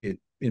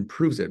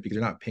improves it because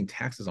you're not paying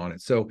taxes on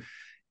it. So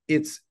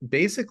it's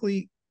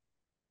basically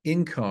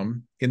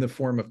income in the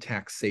form of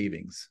tax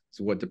savings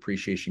is what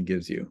depreciation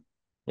gives you.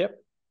 Yep.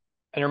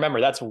 And remember,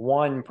 that's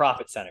one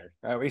profit center,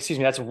 right? Excuse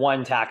me, that's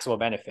one taxable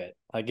benefit.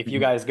 Like if you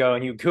guys go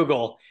and you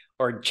Google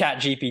or chat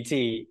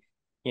GPT,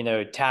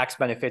 tax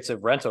benefits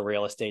of rental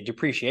real estate,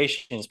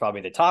 depreciation is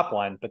probably the top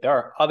one, but there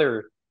are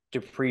other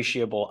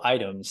depreciable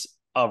items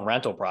of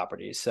rental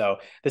properties. So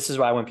this is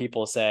why when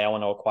people say, I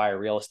want to acquire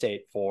real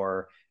estate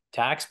for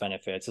tax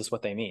benefits, is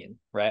what they mean,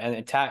 right?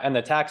 And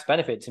the tax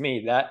benefit, to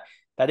me, that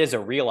is a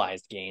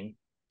realized gain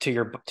to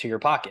your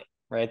pocket,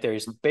 right?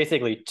 There's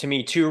basically, to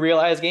me, two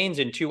realized gains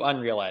and two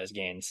unrealized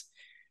gains,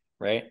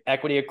 right?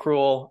 Equity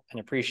accrual and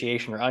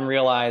appreciation are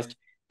unrealized.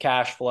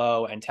 Cash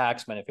flow and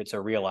tax benefits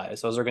are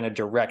realized. Those are going to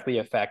directly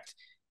affect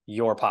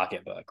your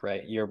pocketbook,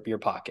 right? Your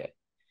pocket.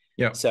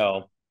 Yeah.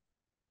 So,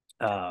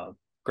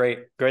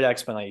 great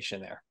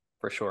explanation there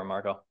for sure,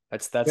 Marco.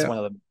 That's one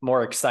of the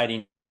more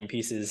exciting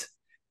pieces.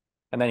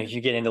 And then if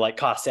you get into like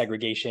cost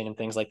segregation and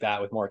things like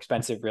that with more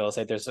expensive real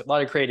estate, there's a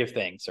lot of creative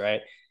things, right?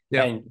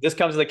 Yeah. And this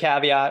comes with a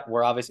caveat.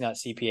 We're obviously not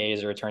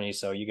CPAs or attorneys,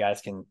 so you guys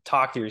can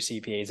talk to your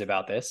CPAs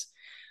about this.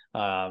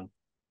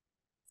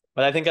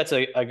 But I think that's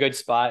a good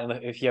spot.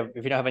 And if you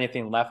don't have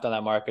anything left on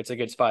that, Mark, it's a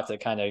good spot to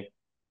kind of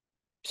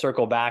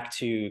circle back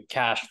to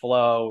cash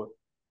flow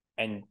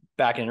and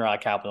back in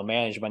Norada Capital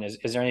Management.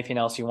 Is there anything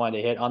else you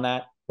wanted to hit on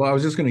that? Well, I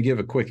was just going to give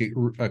a quick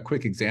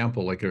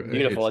example.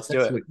 Beautiful. Let's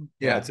do it.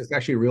 Yeah, it's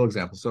actually a real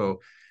example.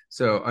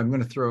 So I'm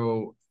going to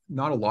throw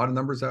not a lot of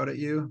numbers out at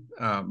you,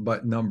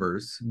 but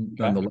numbers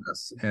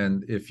nonetheless.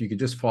 And if you could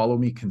just follow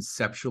me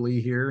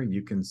conceptually here,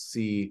 you can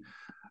see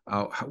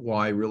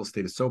why real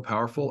estate is so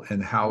powerful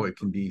and how it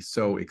can be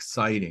so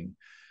exciting.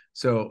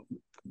 So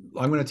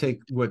I'm going to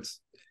take what's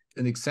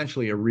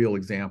essentially a real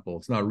example.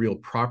 It's not a real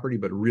property,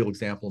 but a real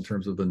example in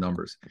terms of the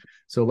numbers.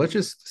 So let's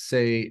just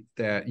say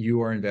that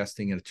you are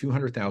investing in a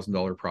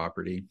 $200,000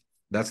 property.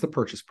 That's the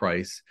purchase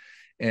price.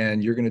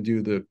 And you're going to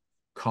do the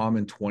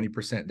common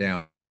 20%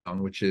 down,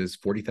 which is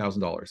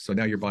 $40,000. So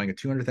now you're buying a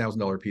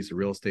 $200,000 piece of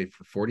real estate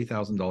for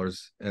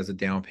 $40,000 as a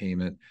down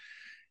payment.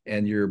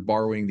 and you're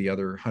borrowing the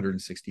other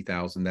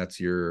 160,000. That's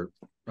your,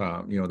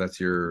 that's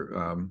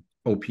your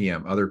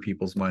OPM, other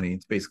people's money.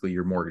 It's basically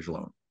your mortgage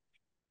loan.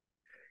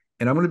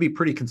 And I'm going to be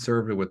pretty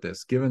conservative with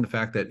this, given the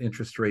fact that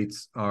interest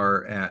rates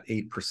are at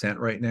 8%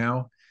 right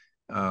now.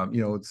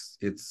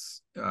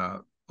 It's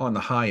on the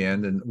high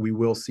end, and we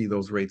will see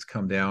those rates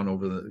come down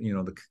over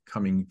the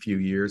coming few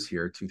years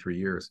here, 2-3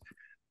 years.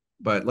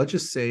 But let's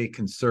just say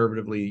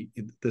conservatively,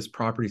 this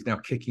property is now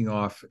kicking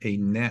off a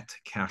net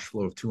cash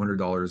flow of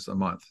 $200 a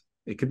month.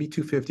 It could be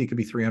 250, it could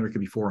be 300, it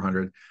could be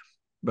 400,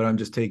 but I'm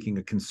just taking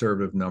a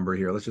conservative number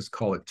here. Let's just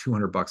call it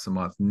 $200 a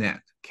month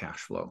net cash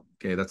flow.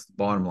 Okay, that's the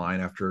bottom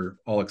line after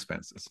all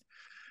expenses.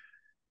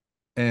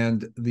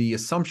 And the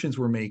assumptions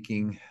we're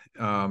making,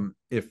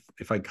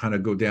 if I kind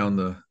of go down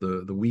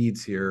the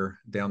weeds here,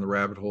 down the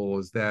rabbit hole,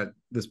 is that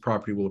this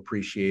property will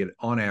appreciate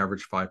on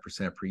average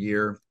 5% per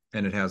year,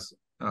 and it has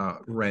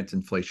rent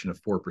inflation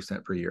of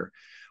 4% per year.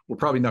 We're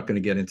probably not going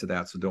to get into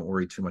that, so don't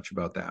worry too much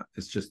about that.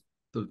 It's just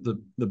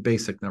the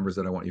basic numbers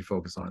that I want you to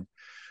focus on.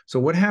 So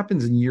what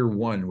happens in year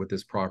one with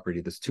this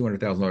property, this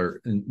 $200,000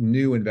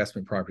 new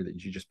investment property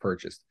that you just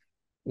purchased?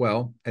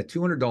 Well, at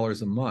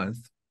 $200 a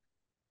month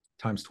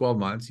times 12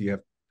 months, you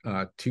have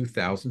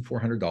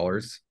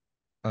 $2,400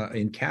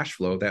 in cash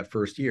flow that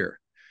first year.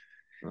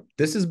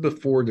 This is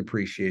before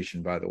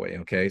depreciation, by the way.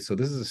 Okay, so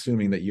this is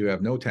assuming that you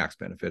have no tax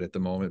benefit at the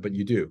moment, but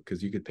you do,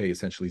 because you could pay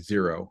essentially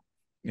zero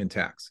in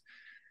tax.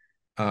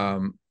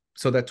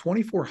 So that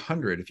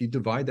 2,400, if you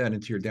divide that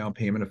into your down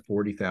payment of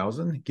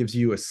 40,000, gives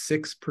you a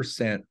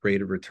 6%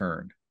 rate of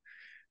return.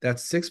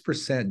 That's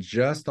 6%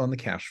 just on the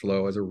cash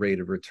flow as a rate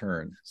of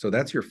return. So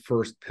that's your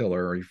first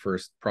pillar, or your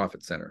first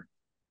profit center.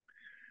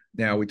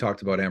 Now, we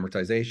talked about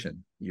amortization.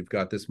 You've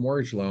got this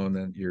mortgage loan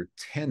that your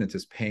tenant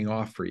is paying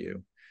off for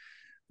you.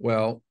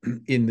 Well,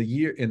 in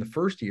the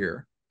first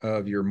year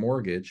of your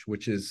mortgage,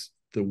 which is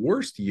the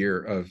worst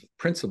year of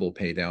principal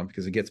pay down,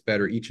 because it gets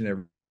better each and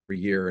every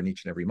year and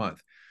each and every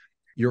month,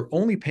 you're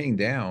only paying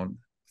down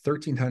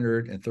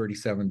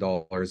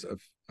 $1,337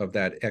 of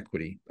that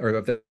equity, or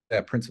of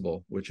that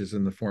principal, which is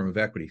in the form of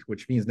equity,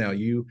 which means now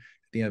you,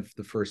 at the end of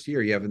the first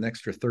year, you have an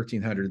extra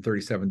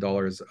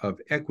 $1,337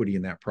 of equity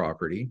in that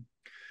property.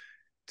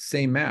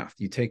 Same math.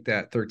 You take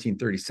that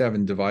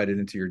 $1,337 divided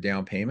into your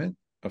down payment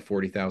of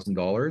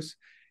 $40,000,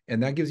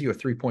 and that gives you a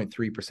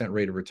 3.3%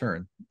 rate of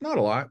return. Not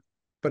a lot,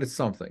 but it's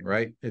something,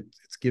 right? It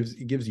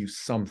gives you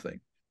something.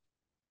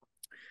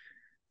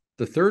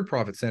 The third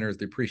profit center is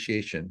the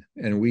appreciation,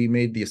 and we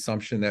made the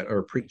assumption that our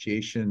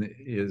appreciation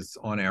is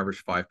on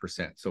average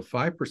 5%. So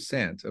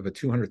 5% of a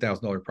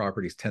 $200,000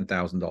 property is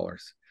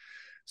 $10,000.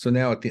 So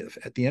now at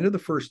the end of the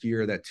first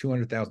year, that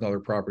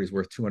 $200,000 property is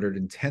worth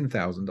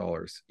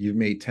 $210,000. You've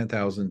made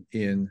 $10,000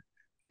 in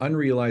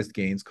unrealized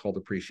gains called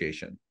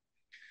appreciation.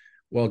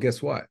 Well,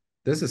 guess what?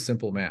 This is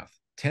simple math.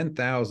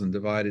 10,000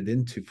 divided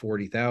into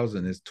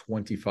 40,000 is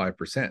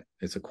 25%.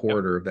 It's a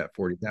quarter of that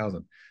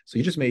 40,000. So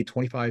you just made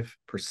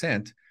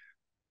 25%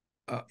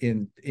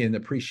 in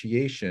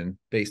appreciation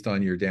based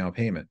on your down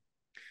payment.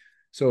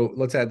 So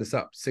let's add this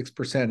up.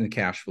 6% in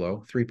cash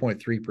flow,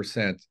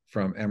 3.3%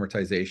 from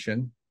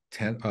amortization,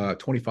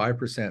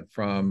 25%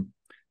 from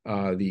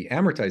the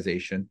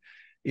amortization.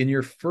 In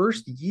your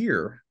first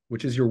year,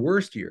 which is your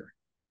worst year,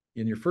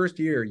 in your first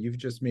year, you've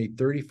just made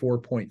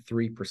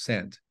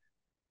 34.3%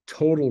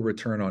 total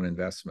return on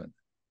investment.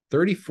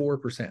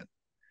 34%.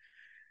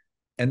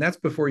 And that's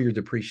before your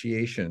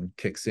depreciation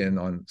kicks in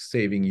on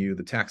saving you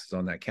the taxes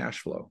on that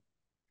cash flow.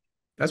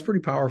 That's pretty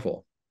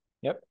powerful.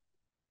 Yep.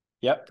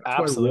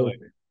 Absolutely.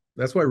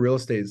 That's why real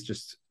estate is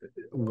just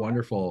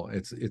wonderful.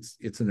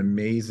 It's an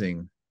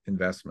amazing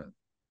investment.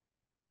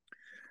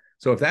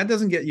 So if that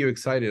doesn't get you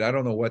excited, I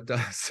don't know what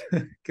does,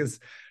 because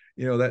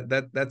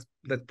that's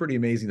pretty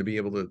amazing to be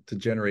able to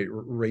generate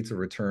rates of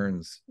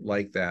returns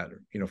like that,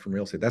 from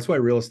real estate. That's why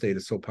real estate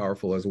is so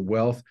powerful as a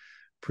wealth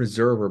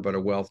preserver, but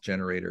a wealth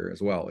generator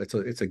as well.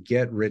 It's a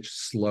get rich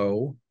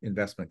slow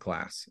investment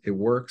class. It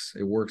works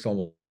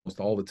almost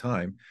all the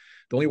time.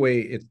 The only way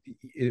it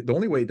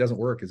doesn't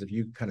work is if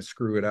you kind of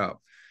screw it up.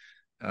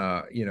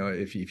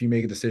 If you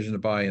make a decision to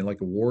buy in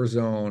like a war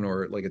zone,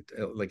 or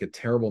like a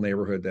terrible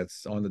neighborhood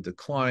that's on the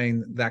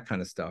decline, that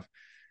kind of stuff.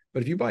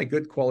 But if you buy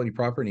good quality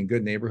property in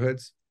good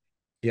neighborhoods,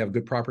 you have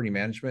good property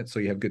management, so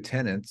you have good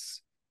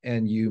tenants,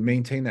 and you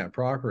maintain that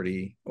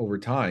property over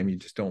time, you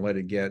just don't let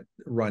it get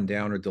run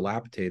down or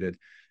dilapidated,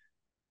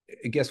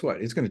 guess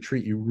what? It's going to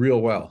treat you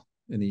real well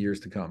in the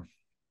years to come.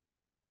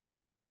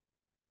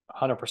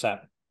 100%.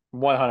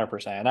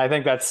 100%. And I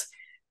think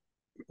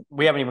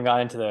we haven't even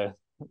gone into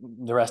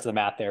the rest of the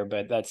math there,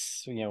 but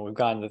that's, we've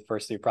gone to the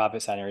first three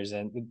profit centers.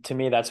 And to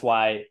me, that's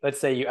why,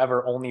 let's say you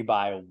ever only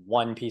buy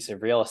one piece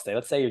of real estate.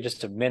 Let's say you're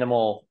just a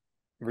minimal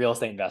real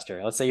estate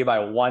investor. Let's say you buy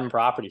one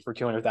property for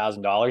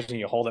 $200,000 and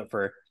you hold it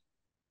for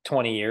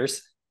 20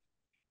 years,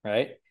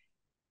 right?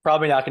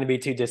 Probably not going to be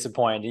too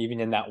disappointed even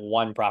in that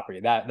one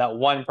property. That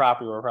one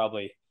property will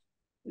probably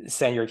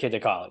send your kid to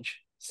college.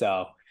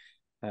 So,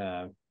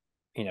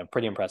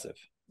 pretty impressive.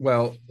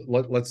 Well,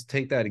 let's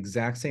take that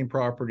exact same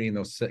property and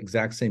those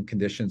exact same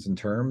conditions and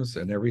terms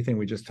and everything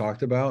we just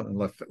talked about, and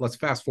let's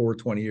fast forward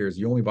 20 years.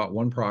 You only bought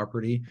one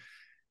property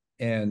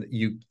and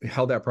you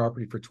held that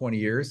property for 20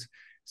 years.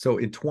 So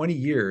in 20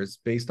 years,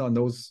 based on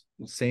those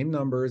same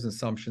numbers,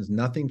 assumptions,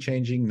 nothing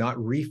changing, not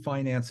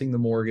refinancing the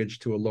mortgage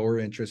to a lower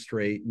interest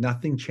rate,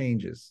 nothing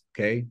changes.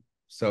 Okay.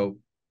 So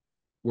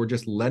we're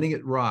just letting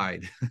it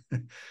ride.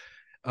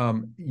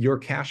 Your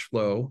cash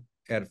flow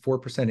at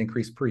 4%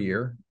 increase per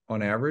year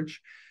on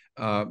average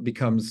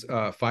becomes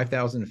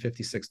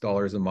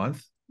 $5,056 a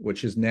month,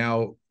 which is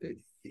now,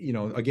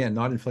 again,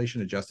 not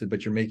inflation adjusted,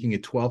 but you're making a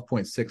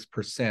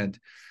 12.6%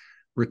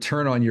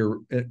 return on your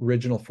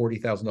original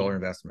 $40,000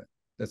 investment.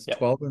 That's Yep.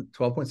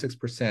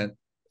 12.6%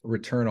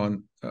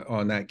 return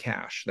on that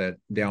cash, that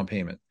down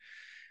payment.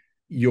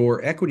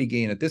 Your equity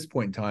gain at this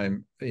point in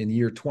time in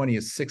year 20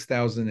 is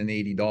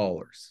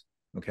 $6,080.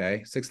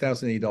 Okay,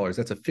 $6,080.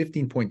 That's a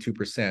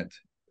 15.2%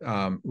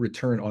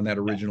 return on that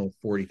original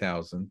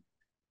 40,000.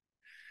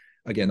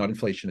 Again, not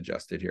inflation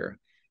adjusted here.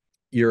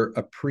 Your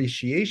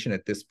appreciation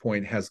at this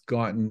point has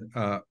gotten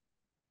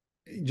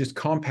just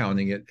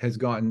compounding it has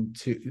gotten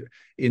to,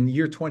 in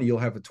year 20 you'll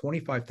have a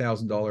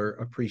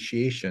 $25,000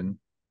 appreciation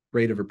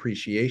rate of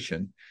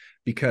appreciation,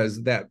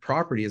 because that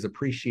property is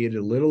appreciated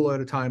a little at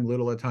a time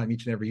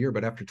each and every year,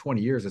 but after 20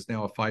 years it's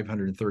now a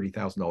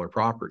 $530,000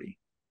 property,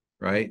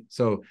 right?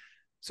 So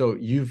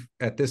you've,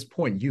 at this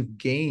point, you've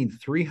gained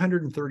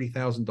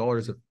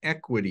 $330,000 of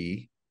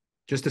equity,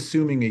 just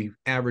assuming an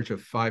average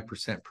of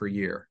 5% per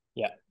year.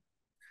 Yeah.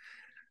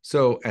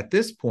 So at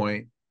this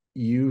point,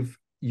 you've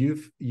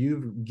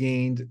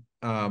gained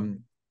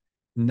 91%,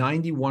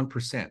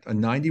 a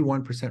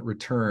 91%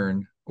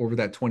 return over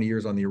that 20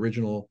 years on the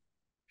original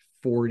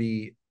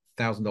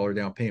 $40,000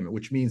 down payment,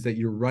 which means that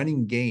your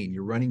running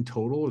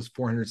total is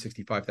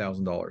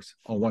 $465,000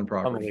 on one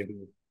property.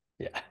 Unbelievable.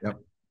 Yeah. Yep.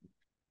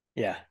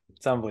 Yeah.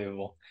 It's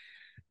unbelievable.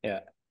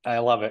 Yeah. I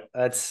love it.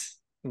 That's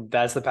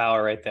the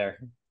power right there.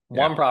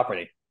 Yeah. One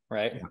property,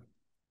 right? Yeah.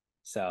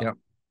 So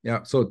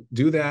Yeah. So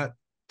do that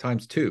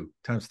times 2,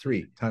 times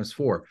 3, times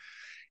 4.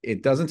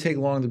 It doesn't take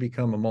long to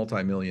become a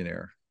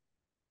multimillionaire.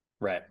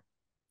 right.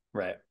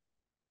 Right.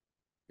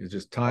 It's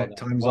just Well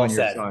time's well on your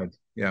said. side.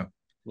 Yeah.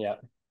 Yeah.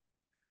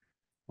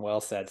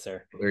 Well said,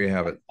 sir. There you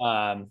have it.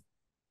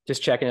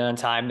 Just checking in on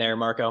time there,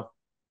 Marco.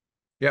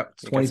 Yep.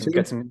 It's You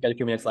got 22. got a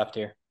few minutes left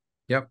here.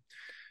 Yep.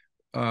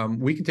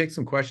 We can take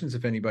some questions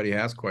if anybody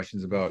has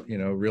questions about,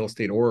 real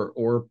estate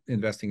or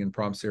investing in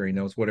promissory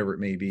notes, whatever it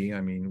may be.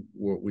 I mean,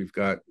 we've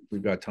got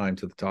time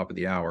to the top of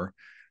the hour.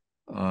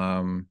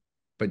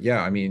 But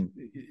yeah, I mean,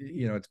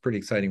 it's pretty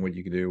exciting what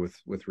you can do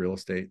with real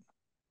estate.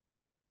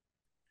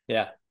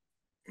 Yeah.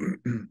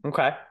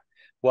 Okay.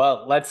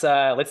 Well, let's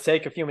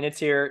take a few minutes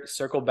here,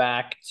 circle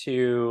back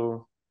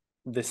to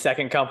the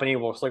second company.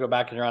 We'll circle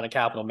back to Norada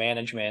Capital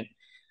Management,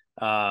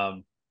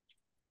 and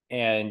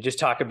just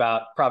talk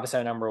about profit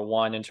center number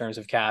one in terms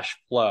of cash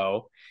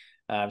flow.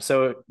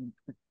 So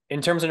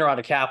in terms of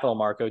Norada Capital,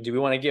 Marco, do we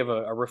want to give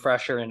a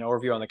refresher and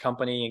overview on the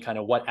company and kind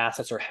of what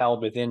assets are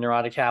held within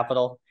Norada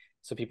Capital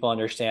so people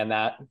understand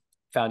that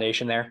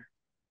foundation there?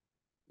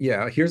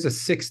 Yeah, here's a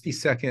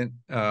 60-second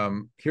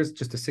here's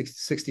just a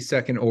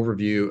 60-second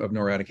overview of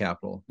Norada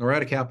Capital.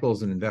 Norada Capital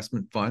is an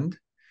investment fund.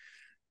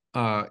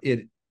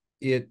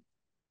 It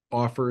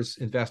offers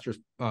investors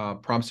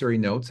promissory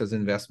notes as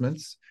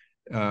investments.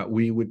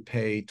 We would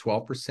pay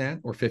 12%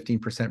 or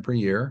 15% per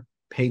year,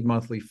 paid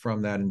monthly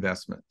from that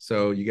investment.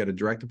 So you get a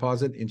direct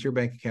deposit into your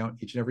bank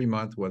account each and every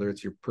month, whether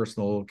it's your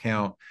personal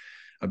account,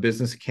 a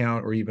business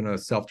account, or even a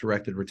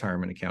self-directed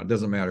retirement account. It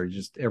doesn't matter.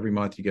 Just every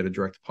month you get a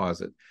direct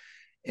deposit.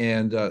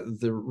 And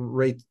the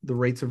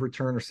rates of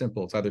return are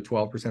simple. It's either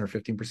 12% or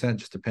 15%,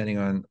 just depending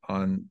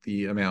on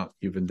the amount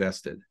you've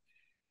invested.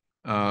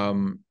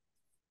 And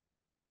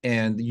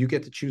you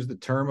get to choose the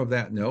term of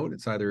that note.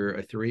 It's either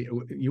a 3,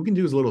 you can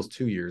do as little as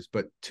 2 years,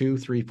 but 2,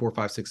 3, 4,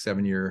 5, 6,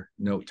 7 year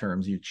note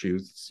terms you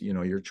choose. It's,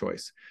 your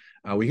choice.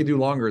 We can do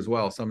longer as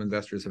well. Some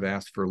investors have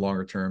asked for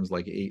longer terms,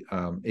 like 8,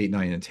 9,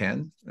 and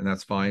 10, and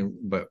that's fine.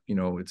 But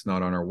it's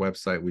not on our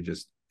website.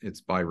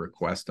 It's by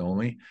request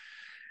only.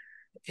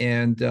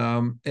 And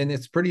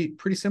it's pretty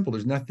simple.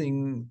 There's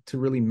nothing to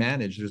really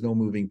manage. There's no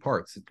moving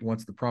parts.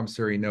 Once the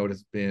promissory note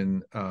has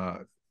been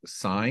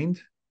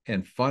signed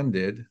and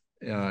funded,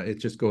 it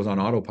just goes on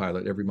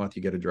autopilot. Every month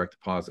you get a direct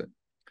deposit.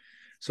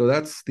 So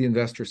that's the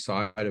investor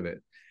side of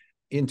it.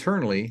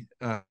 Internally,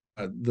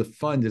 the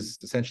fund is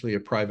essentially a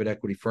private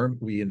equity firm.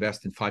 We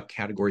invest in 5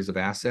 categories of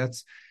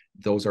assets.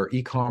 Those are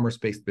e-commerce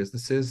based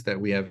businesses that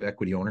we have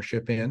equity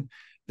ownership in.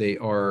 They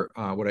are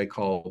what I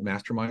call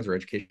masterminds or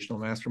educational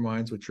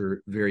masterminds, which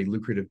are very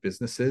lucrative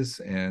businesses.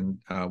 And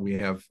we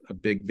have a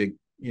big,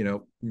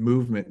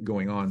 movement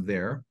going on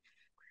there.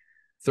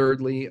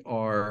 Thirdly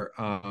are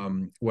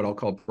what I'll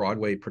call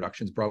Broadway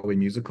productions, Broadway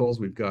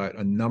musicals. We've got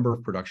a number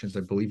of productions.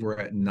 I believe we're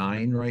at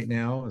 9 right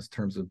now in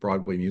terms of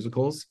Broadway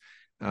musicals,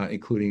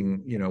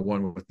 including,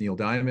 one with Neil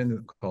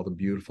Diamond called A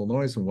Beautiful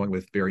Noise, and one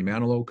with Barry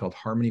Manilow called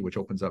Harmony, which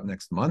opens up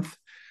next month.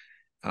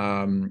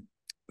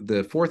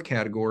 The fourth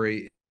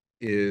category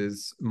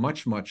is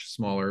much, much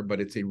smaller,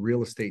 but it's a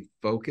real estate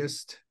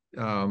focused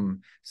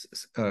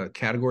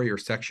category or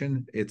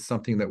section. It's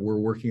something that we're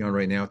working on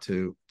right now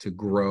to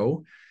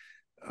grow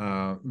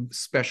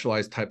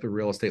specialized type of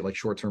real estate like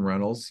short-term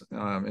rentals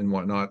and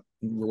whatnot.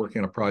 We're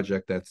working on a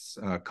project that's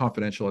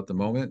confidential at the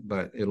moment,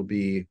 but it'll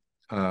be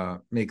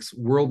makes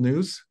world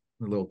news.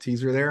 A little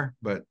teaser there,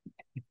 but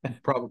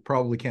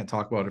probably can't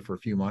talk about it for a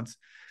few months.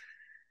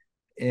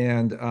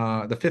 And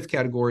the fifth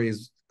category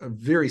is a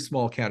very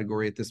small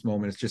category at this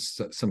moment. It's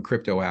just some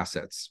crypto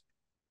assets.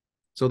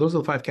 So those are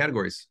the five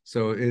categories.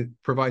 So it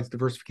provides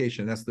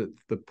diversification. That's the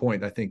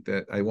point I think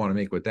that I want to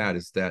make with that,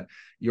 is that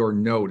your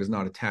note is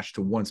not attached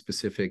to one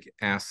specific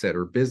asset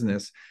or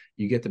business.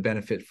 You get the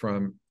benefit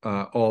from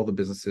all the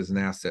businesses and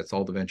assets,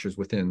 all the ventures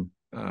within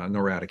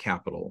Norada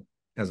Capital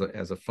as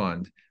a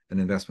fund, an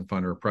investment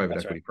fund or a private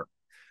equity firm.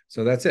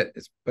 So that's it.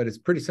 But it's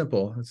pretty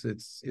simple.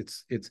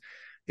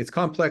 It's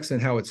complex in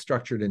how it's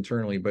structured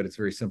internally, but it's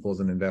very simple as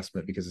an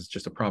investment because it's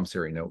just a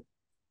promissory note.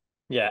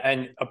 Yeah,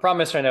 and a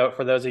promissory note,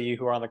 for those of you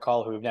who are on the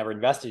call who have never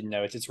invested in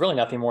notes, it's really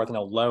nothing more than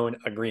a loan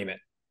agreement,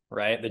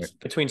 right? That's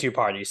between two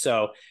parties.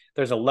 So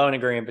there's a loan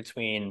agreement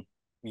between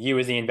you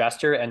as the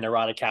investor and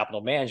Norada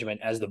Capital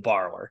Management as the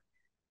borrower.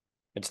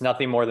 It's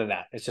nothing more than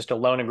that. It's just a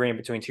loan agreement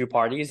between two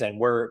parties, and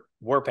we're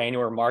paying you,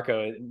 or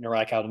Marco,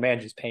 Norada Capital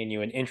Management, is paying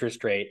you an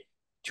interest rate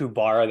to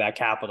borrow that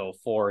capital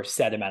for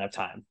set amount of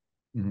time.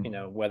 Mm-hmm. You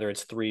know, whether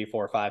it's 3,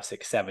 4, 5,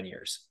 6, 7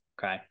 years.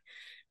 Okay,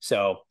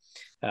 so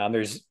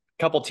there's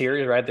couple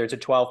tiers, right? There's a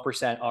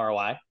 12%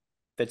 ROI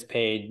that's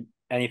paid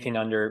anything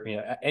under, you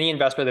know, any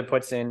investor that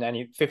puts in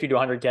any 50 to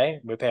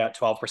 100K, we pay out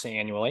 12%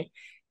 annually.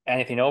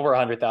 Anything over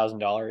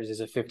 $100,000 is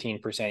a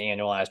 15%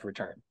 annualized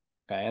return.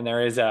 Okay. And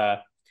there's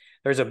a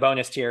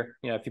bonus tier.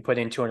 You know, if you put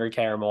in 200K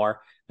or more,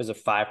 there's a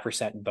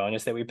 5%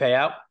 bonus that we pay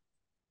out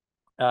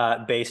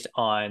based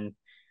on,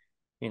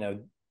 you know,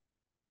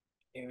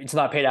 it's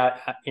not paid out,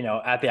 you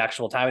know, at the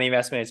actual time of the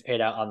investment. It's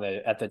paid out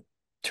at the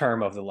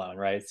term of the loan,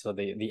 right? So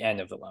the end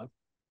of the loan.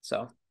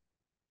 So,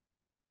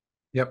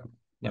 yep,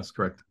 that's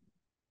correct.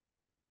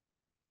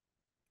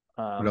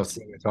 What else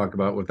can we talk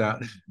about with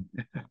that?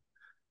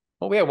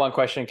 Well, we have one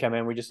question come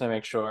in. We just want to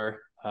make sure.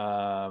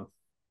 Raj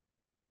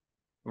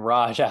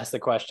asked the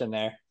question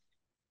there.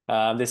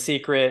 The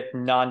secret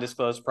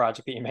non-disclosed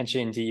project that you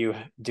mentioned,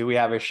 do we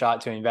have a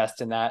shot to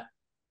invest in that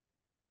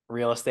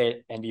real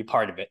estate and be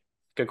part of it?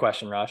 Good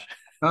question, Raj.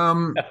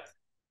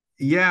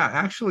 Yeah,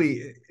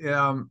 actually,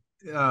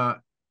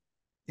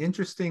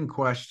 interesting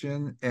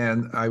question,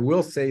 and I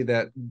will say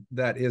that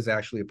is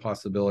actually a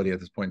possibility at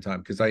this point in time,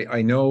 because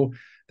I know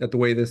that the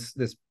way this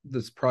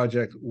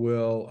project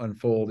will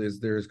unfold is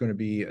there's going to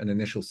be an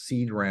initial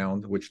seed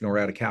round, which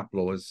Norada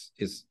Capital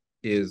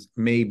is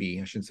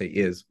maybe, I shouldn't say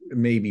is,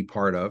 maybe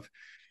part of,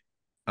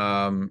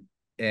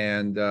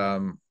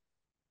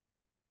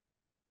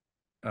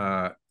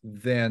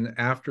 then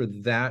after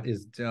that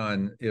is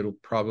done, it'll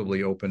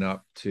probably open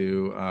up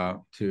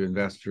to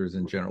investors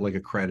in general, like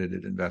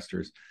accredited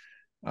investors.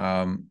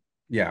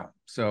 Yeah,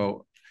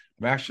 so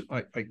I'm actually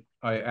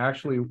I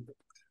actually,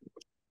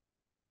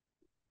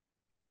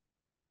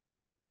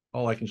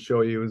 all I can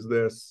show you is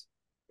this.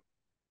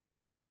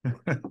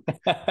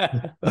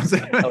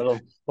 a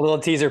little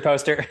teaser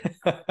poster.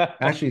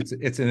 Actually,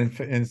 it's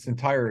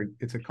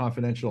a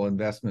confidential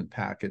investment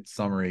packet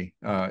summary.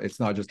 It's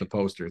not just a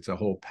poster; it's a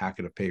whole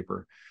packet of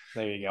paper.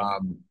 There you go.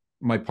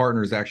 My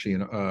partner is actually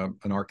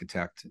an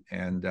architect,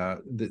 and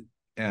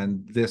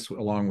this,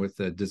 along with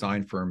the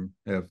design firm,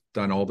 have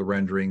done all the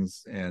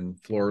renderings and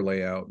floor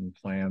layout and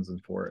plans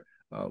and for it,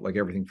 like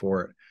everything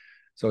for it.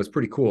 So it's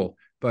pretty cool.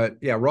 But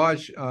yeah,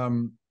 Raj,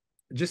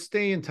 just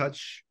stay in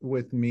touch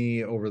with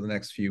me over the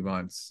next few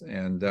months,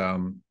 and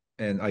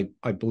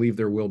I believe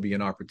there will be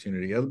an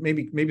opportunity.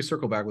 Maybe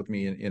circle back with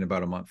me in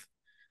about a month,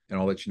 and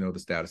I'll let you know the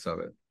status of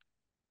it.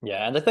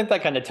 Yeah, and I think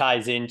that kind of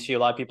ties into a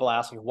lot of people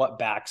asking, what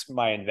backs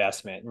my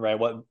investment, right?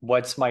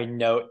 What's my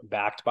note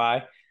backed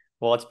by?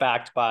 Well, it's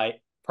backed by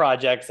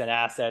projects and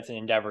assets and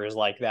endeavors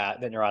like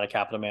that Norada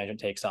Capital Management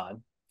takes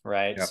on,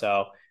 right? Yep.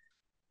 So,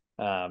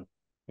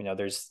 you know,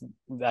 there's,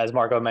 as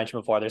Marco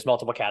mentioned before, there's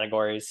multiple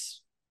categories.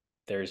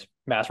 There's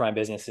mastermind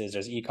businesses,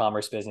 there's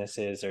e-commerce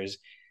businesses, there's,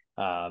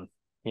 you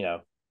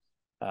know,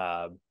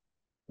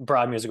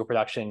 broad musical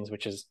productions,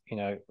 which is, you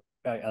know,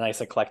 a nice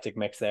eclectic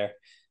mix there.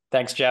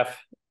 Thanks, Jeff.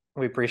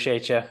 We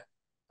appreciate you.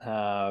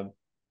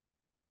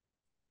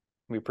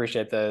 We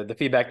appreciate the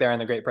feedback there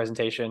and the great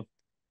presentation.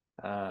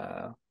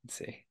 Let's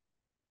see.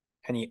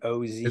 Any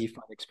OZ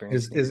fund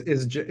experience?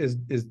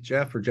 Is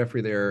Jeff or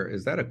Jeffrey there?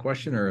 Is that a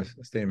question or a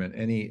statement?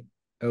 Any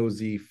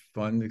OZ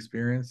fund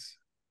experience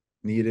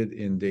needed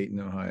in Dayton,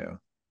 Ohio?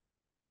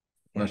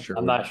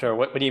 I'm not sure.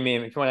 What do you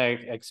mean? If you want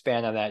to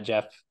expand on that,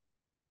 Jeff,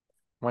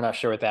 we're not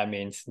sure what that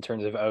means in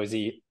terms of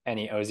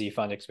any OZ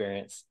fund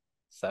experience.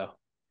 So,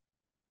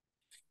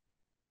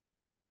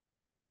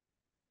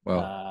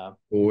 well,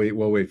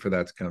 we'll wait for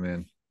that to come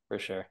in. For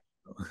sure.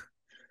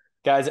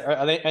 Guys,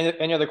 are there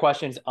any other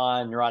questions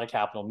on Norada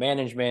Capital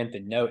Management,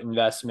 the note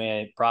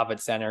investment, profit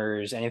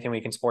centers, anything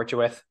we can support you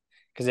with?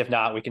 Because if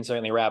not, we can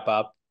certainly wrap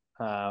up.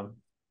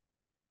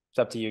 It's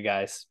up to you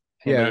guys.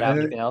 Yeah, Anybody have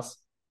and anything else?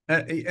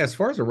 as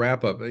far as a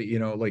wrap up,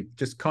 like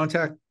just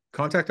contact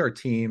our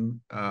team.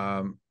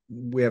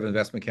 We have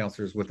investment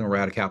counselors with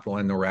Norada Capital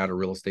and Norada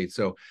Real Estate.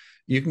 So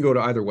you can go to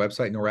either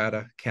website,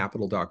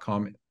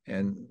 noradacapital.com.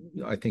 And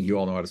I think you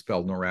all know how to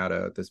spell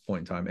Norada at this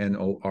point in time,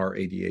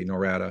 Norada,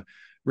 Norada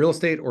Real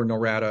Estate, or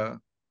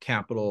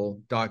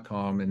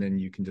noradacapital.com. And then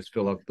you can just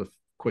fill out the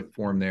quick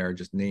form there,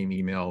 just name,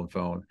 email, and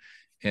phone.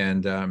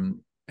 And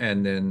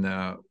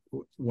then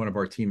one of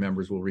our team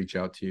members will reach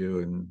out to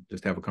you and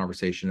just have a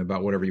conversation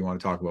about whatever you want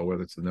to talk about,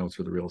 whether it's the notes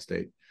or the real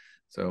estate.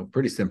 So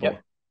pretty simple.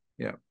 Yep.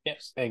 Yeah.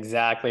 Yes,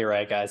 exactly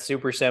right, guys.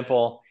 Super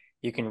simple.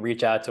 You can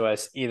reach out to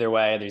us either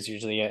way. There's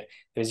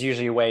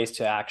usually ways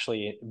to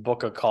actually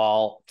book a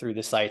call through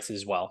the sites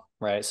as well,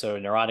 right? So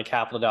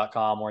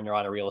noradacapital.com or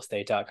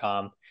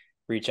noradarealestate.com.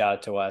 Reach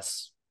out to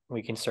us.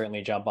 We can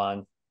certainly jump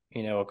on,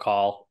 a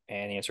call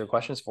and answer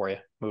questions for you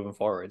moving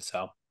forward.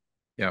 So,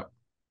 yeah.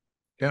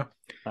 Yeah.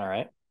 All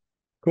right.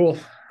 Cool.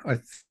 I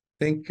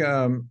think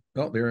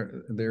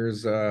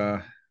there's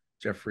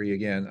Jeffrey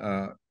again.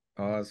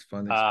 Oz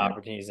Fund Expand.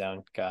 Opportunity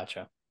Zone.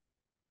 Gotcha.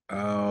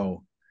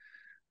 Oh.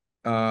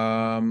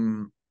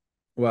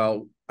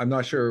 Well, I'm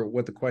not sure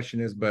what the question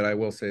is, but I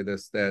will say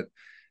this, that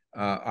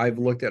I've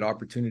looked at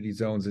opportunity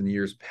zones in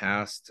years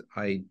past.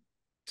 I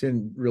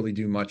didn't really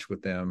do much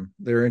with them.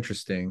 They're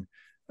interesting,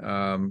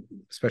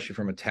 especially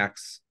from a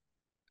tax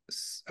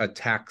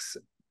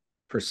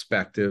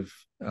perspective,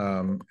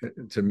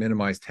 to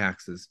minimize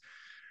taxes.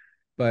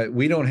 But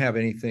we don't have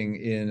anything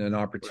in an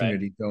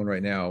opportunity zone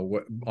right now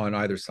on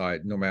either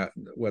side, no matter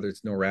whether it's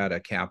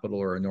Norada Capital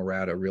or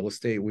Norada Real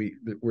Estate.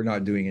 We're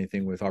not doing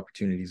anything with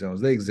opportunity zones.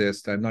 They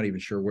exist. I'm not even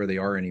sure where they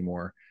are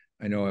anymore.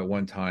 I know at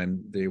one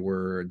time they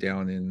were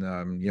down in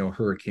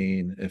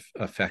hurricane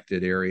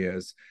affected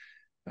areas,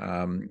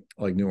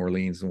 like New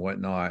Orleans and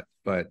whatnot.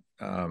 But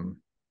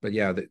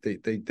yeah,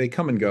 they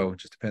come and go. It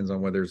just depends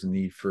on whether there's a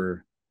need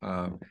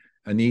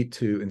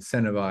to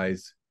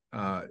incentivize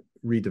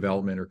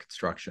redevelopment or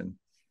construction.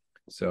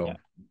 So, yeah.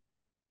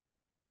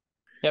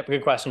 Yep,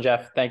 good question,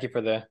 Jeff. Thank you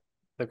for the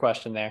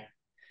question there.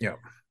 Yeah.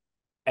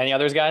 Any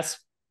others, guys?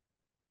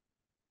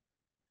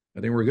 I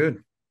think we're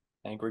good.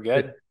 I think we're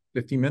good.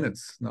 15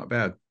 minutes, not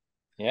bad.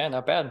 Yeah,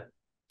 not bad.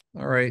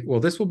 All right. Well,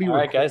 this will be all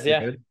right, guys.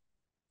 Yeah.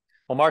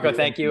 Well, Marco,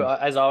 thank you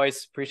as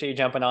always. Appreciate you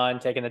jumping on,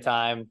 taking the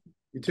time.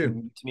 You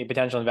too. To meet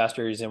potential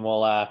investors, and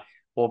we'll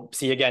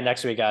see you again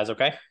next week, guys.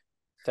 Okay.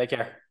 Take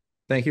care.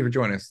 Thank you for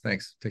joining us.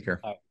 Thanks. Take care.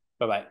 All right.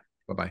 Bye-bye.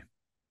 Bye-bye.